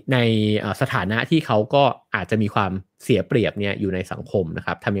ในสถานะที่เขาก็อาจจะมีความเสียเปรียบเนี่ยอยู่ในสังคมนะค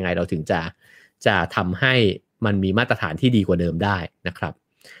รับทำยังไงเราถึงจะทำให้มันมีมาตรฐานที่ดีกว่าเดิมได้นะครับ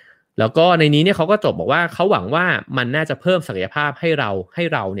แล้วก็ในนี้เนี่ยเขาก็จบบอกว่าเขาหวังว่ามันน่าจะเพิ่มศักยภาพให้เรา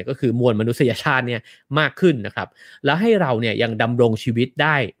เนี่ยก็คือมวลมนุษยชาติเนี่ยมากขึ้นนะครับแล้วให้เราเนี่ยยังดำรงชีวิตไ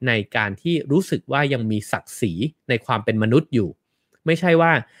ด้ในการที่รู้สึกว่ายังมีศักดิ์ศรีในความเป็นมนุษย์อยู่ไม่ใช่ว่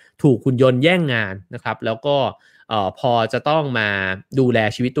าถูกหุ่นยนต์แย่งงานนะครับแล้วก็พอจะต้องมาดูแล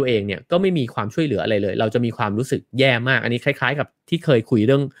ชีวิตตัวเองเนี่ยก็ไม่มีความช่วยเหลืออะไรเลยเราจะมีความรู้สึกแย่มากอันนี้คล้ายๆกับที่เคยคุยเ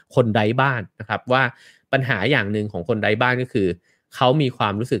รื่องคนไร้บ้านนะครับว่าปัญหาอย่างหนึ่งของคนไร้บ้านก็คือเขามีคว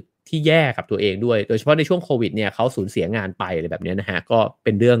ามรู้สึกที่แย่กับตัวเองด้วยโดยเฉพาะในช่วงโควิดเนี่ยเขาสูญเสียงานไปอะไรแบบนี้นะฮะก็เ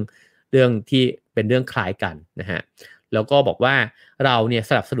ป็นเรื่องที่เป็นเรื่องคล้ายกันนะฮะแล้วก็บอกว่าเราเนี่ย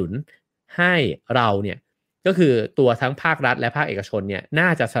สนับสนุนให้เราเนี่ยก็คือตัวทั้งภาครัฐและภาคเอกชนเนี่ยน่า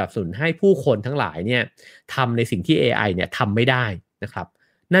จะสนับสนุนให้ผู้คนทั้งหลายเนี่ยทำในสิ่งที่ AI เนี่ยทำไม่ได้นะครับ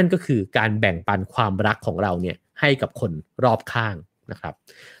นั่นก็คือการแบ่งปันความรักของเราเนี่ยให้กับคนรอบข้างนะครับ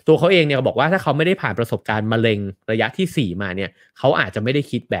ตัวเขาเองเนี่ยบอกว่าถ้าเขาไม่ได้ผ่านประสบการณ์มะเร็งระยะที่4มาเนี่ยเขาอาจจะไม่ได้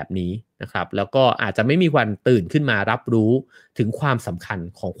คิดแบบนี้นะครับแล้วก็อาจจะไม่มีวันตื่นขึ้นมารับรู้ถึงความสำคัญ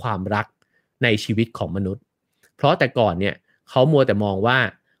ของความรักในชีวิตของมนุษย์เพราะแต่ก่อนเนี่ยเขามัวแต่มองว่า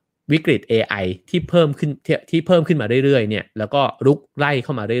วิกฤต AI ที่เพิ่มขึ้นมาเรื่อยๆเนี่ยแล้วก็รุกไล่เข้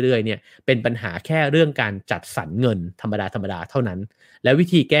ามาเรื่อยๆเนี่ยเป็นปัญหาแค่เรื่องการจัดสรรเงินธรรมดาเท่านั้นและวิ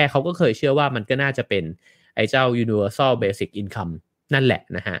ธีแก้เขาก็เคยเชื่อว่ามันก็น่าจะเป็นไอ้เจ้า Universal Basic Income นั่นแหละ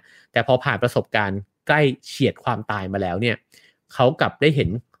นะฮะแต่พอผ่านประสบการณ์ใกล้เฉียดความตายมาแล้วเนี่ยเขากลับได้เห็น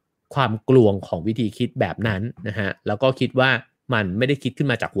ความกลวงของวิธีคิดแบบนั้นนะฮะแล้วก็คิดว่ามันไม่ได้คิดขึ้น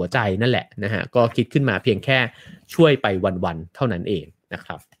มาจากหัวใจนั่นแหละนะฮะก็คิดขึ้นมาเพียงแค่ช่วยไปวันๆเท่านั้นเองนะค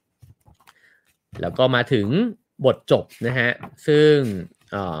รับแล้วก็มาถึงบทจบนะฮะซึ่ง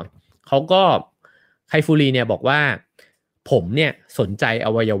เขาก็ไคฟูรีเนี่ยบอกว่าผมเนี่ยสนใจอ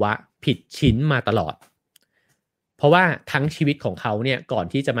วัยวะผิดชิ้นมาตลอดเพราะว่าทั้งชีวิตของเขาเนี่ยก่อน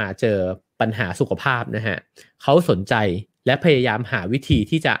ที่จะมาเจอปัญหาสุขภาพนะฮะเขาสนใจและพยายามหาวิธี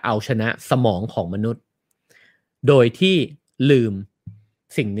ที่จะเอาชนะสมองของมนุษย์โดยที่ลืม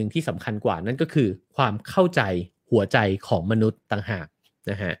สิ่งหนึ่งที่สำคัญกว่านั่นก็คือความเข้าใจหัวใจของมนุษย์ต่างหาก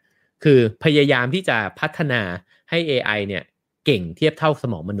นะฮะคือพยายามที่จะพัฒนาให้ AI เนี่ยเก่งเทียบเท่าส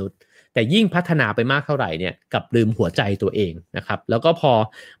มองมนุษย์แต่ยิ่งพัฒนาไปมากเท่าไหร่เนี่ยกับลืมหัวใจตัวเองนะครับแล้วก็พอ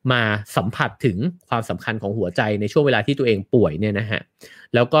มาสัมผัสถึงความสำคัญของหัวใจในช่วงเวลาที่ตัวเองป่วยเนี่ยนะฮะ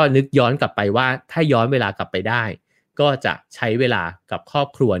แล้วก็นึกย้อนกลับไปว่าถ้าย้อนเวลากลับไปได้ก็จะใช้เวลากับครอบ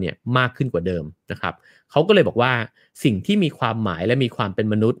ครัวเนี่ยมากขึ้นกว่าเดิมนะครับเขาก็เลยบอกว่าสิ่งที่มีความหมายและมีความเป็น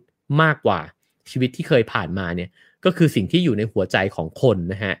มนุษย์มากกว่าชีวิตที่เคยผ่านมาเนี่ยก็คือสิ่งที่อยู่ในหัวใจของคน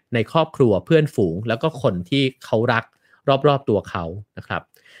นะฮะในครอบครัวเพื่อนฝูงแล้วก็คนที่เขารักรอบๆตัวเขานะครับ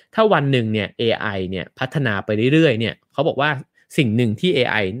ถ้าวันหนึ่งเนี่ย AI เนี่ยพัฒนาไปเรื่อยๆเนี่ยเขาบอกว่าสิ่งหนึ่งที่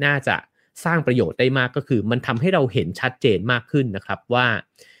AI น่าจะสร้างประโยชน์ได้มากก็คือมันทำให้เราเห็นชัดเจนมากขึ้นนะครับว่า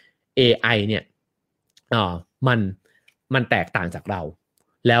AI เนี่ยมันแตกต่างจากเรา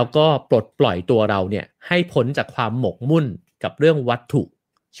แล้วก็ปลดปล่อยตัวเราเนี่ยให้พ้นจากความหมกมุ่นกับเรื่องวัตถุ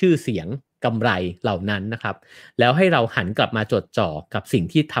ชื่อเสียงกำไรเหล่านั้นนะครับแล้วให้เราหันกลับมาจดจ่อกับสิ่ง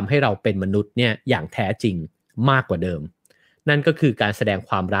ที่ทำให้เราเป็นมนุษย์เนี่ยอย่างแท้จริงมากกว่าเดิมนั่นก็คือการแสดง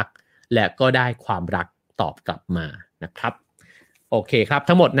ความรักและก็ได้ความรักตอบกลับมานะครับโอเคครับ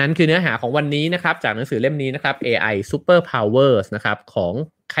ทั้งหมดนั้นคือเนื้อหาของวันนี้นะครับจากหนังสือเล่มนี้นะครับ AI Super Powers นะครับของ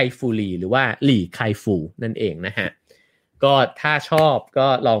ไคฟูรีหรือว่าหลี่ไคฟูนั่นเองนะฮะก็ถ้าชอบก็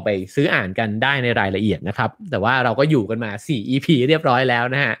ลองไปซื้ออ่านกันได้ในรายละเอียดนะครับแต่ว่าเราก็อยู่กันมา4 EP เรียบร้อยแล้ว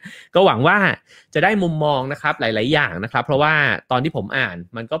นะฮะก็หวังว่าจะได้มุมมองนะครับหลายๆอย่างนะครับเพราะว่าตอนที่ผมอ่าน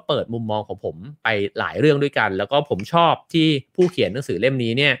มันก็เปิดมุมมองของผมไปหลายเรื่องด้วยกันแล้วก็ผมชอบที่ผู้เขียนหนังสือเล่ม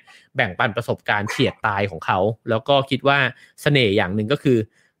นี้เนี่ยแบ่งปันประสบการณ์เฉียดตายของเขาแล้วก็คิดว่าเสน่ห์อย่างหนึ่งก็คือ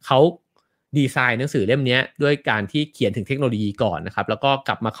เขาดีไซน์หนังสือเล่มนี้ด้วยการที่เขียนถึงเทคโนโลยีก่อนนะครับแล้วก็ก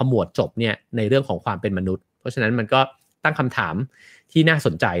ลับมาขมวดจบเนี่ยในเรื่องของความเป็นมนุษย์เพราะฉะนั้นมันก็ตั้งคำถามที่น่าส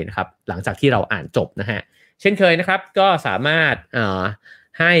นใจนะครับหลังจากที่เราอ่านจบนะฮะเช่นเคยนะครับก็สามารถ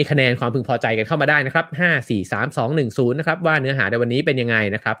ให้คะแนนความพึงพอใจกันเข้ามาได้นะครับ5 4 3 2 1 0นะครับว่าเนื้อหาในวันนี้เป็นยังไง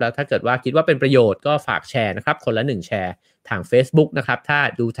นะครับแล้วถ้าเกิดว่าคิดว่าเป็นประโยชน์ก็ฝากแชร์นะครับคนละ1แชร์ทาง Facebook นะครับถ้า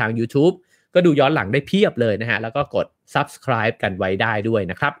ดูทาง YouTube ก็ดูย้อนหลังได้เพียบเลยนะฮะแล้วก็กด Subscribe กันไว้ได้ด้วย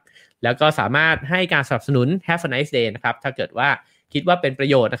นะครับแล้วก็สามารถให้การสนับสนุน Have a nice day นะครับถ้าเกิดว่าคิดว่าเป็นประ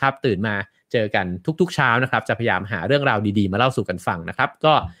โยชน์นะครับตื่นมาเจอกันทุกๆเช้านะครับจะพยายามหาเรื่องราวดีๆมาเล่าสู่กันฟังนะครับ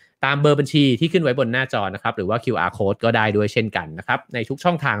ก็ตามเบอร์บัญชีที่ขึ้นไว้บนหน้าจอนะครับหรือว่า QR code ก็ได้ด้วยเช่นกันนะครับในทุกช่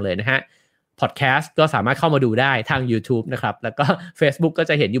องทางเลยนะฮะพอดแคสต์ก็สามารถเข้ามาดูได้ทาง YouTube นะครับแล้วก็ Facebook ก็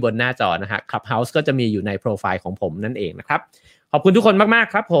จะเห็นอยู่บนหน้าจอนะฮะ Clubhouse ก็จะมีอยู่ในโปรไฟล์ของผมนั่นเองนะครับขอบคุณทุกคนมาก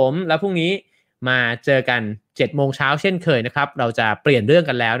ๆครับผมแล้วพรุ่งนี้มาเจอกัน 7 โมงเช้าเช่นเคยนะครับเราจะเปลี่ยนเรื่อง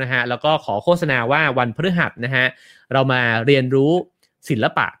กันแล้วนะฮะแล้วก็ขอโฆษณาว่าวันพฤหัสนะฮะเรามาเรียนรู้ศิล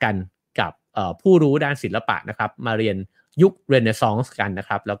ปะกันกับผู้รู้ด้านศิลปะนะครับมาเรียนยุคเรเนซองส์กันนะค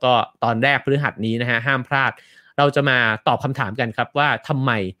รับแล้วก็ตอนแรกพฤหัสนี้นะฮะห้ามพลาดเราจะมาตอบคำถามกันครับว่าทำไ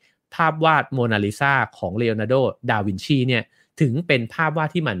มภาพวาดโมนาลิซาของเลโอนาร์โด ดาวินชีเนี่ยถึงเป็นภาพวาด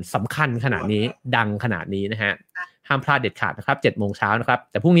ที่มันสำคัญขนาดนี้ดังขนาดนี้นะฮะห้ามพลาดเด็ดขาดนะครับ 7 โมงเช้านะครับ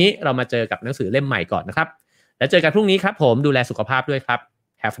แต่พรุ่งนี้เรามาเจอกับหนังสือเล่มใหม่ก่อนนะครับแล้วเจอกันพรุ่งนี้ครับผมดูแลสุขภาพด้วยครับ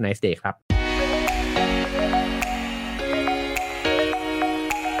Have a nice day ครับ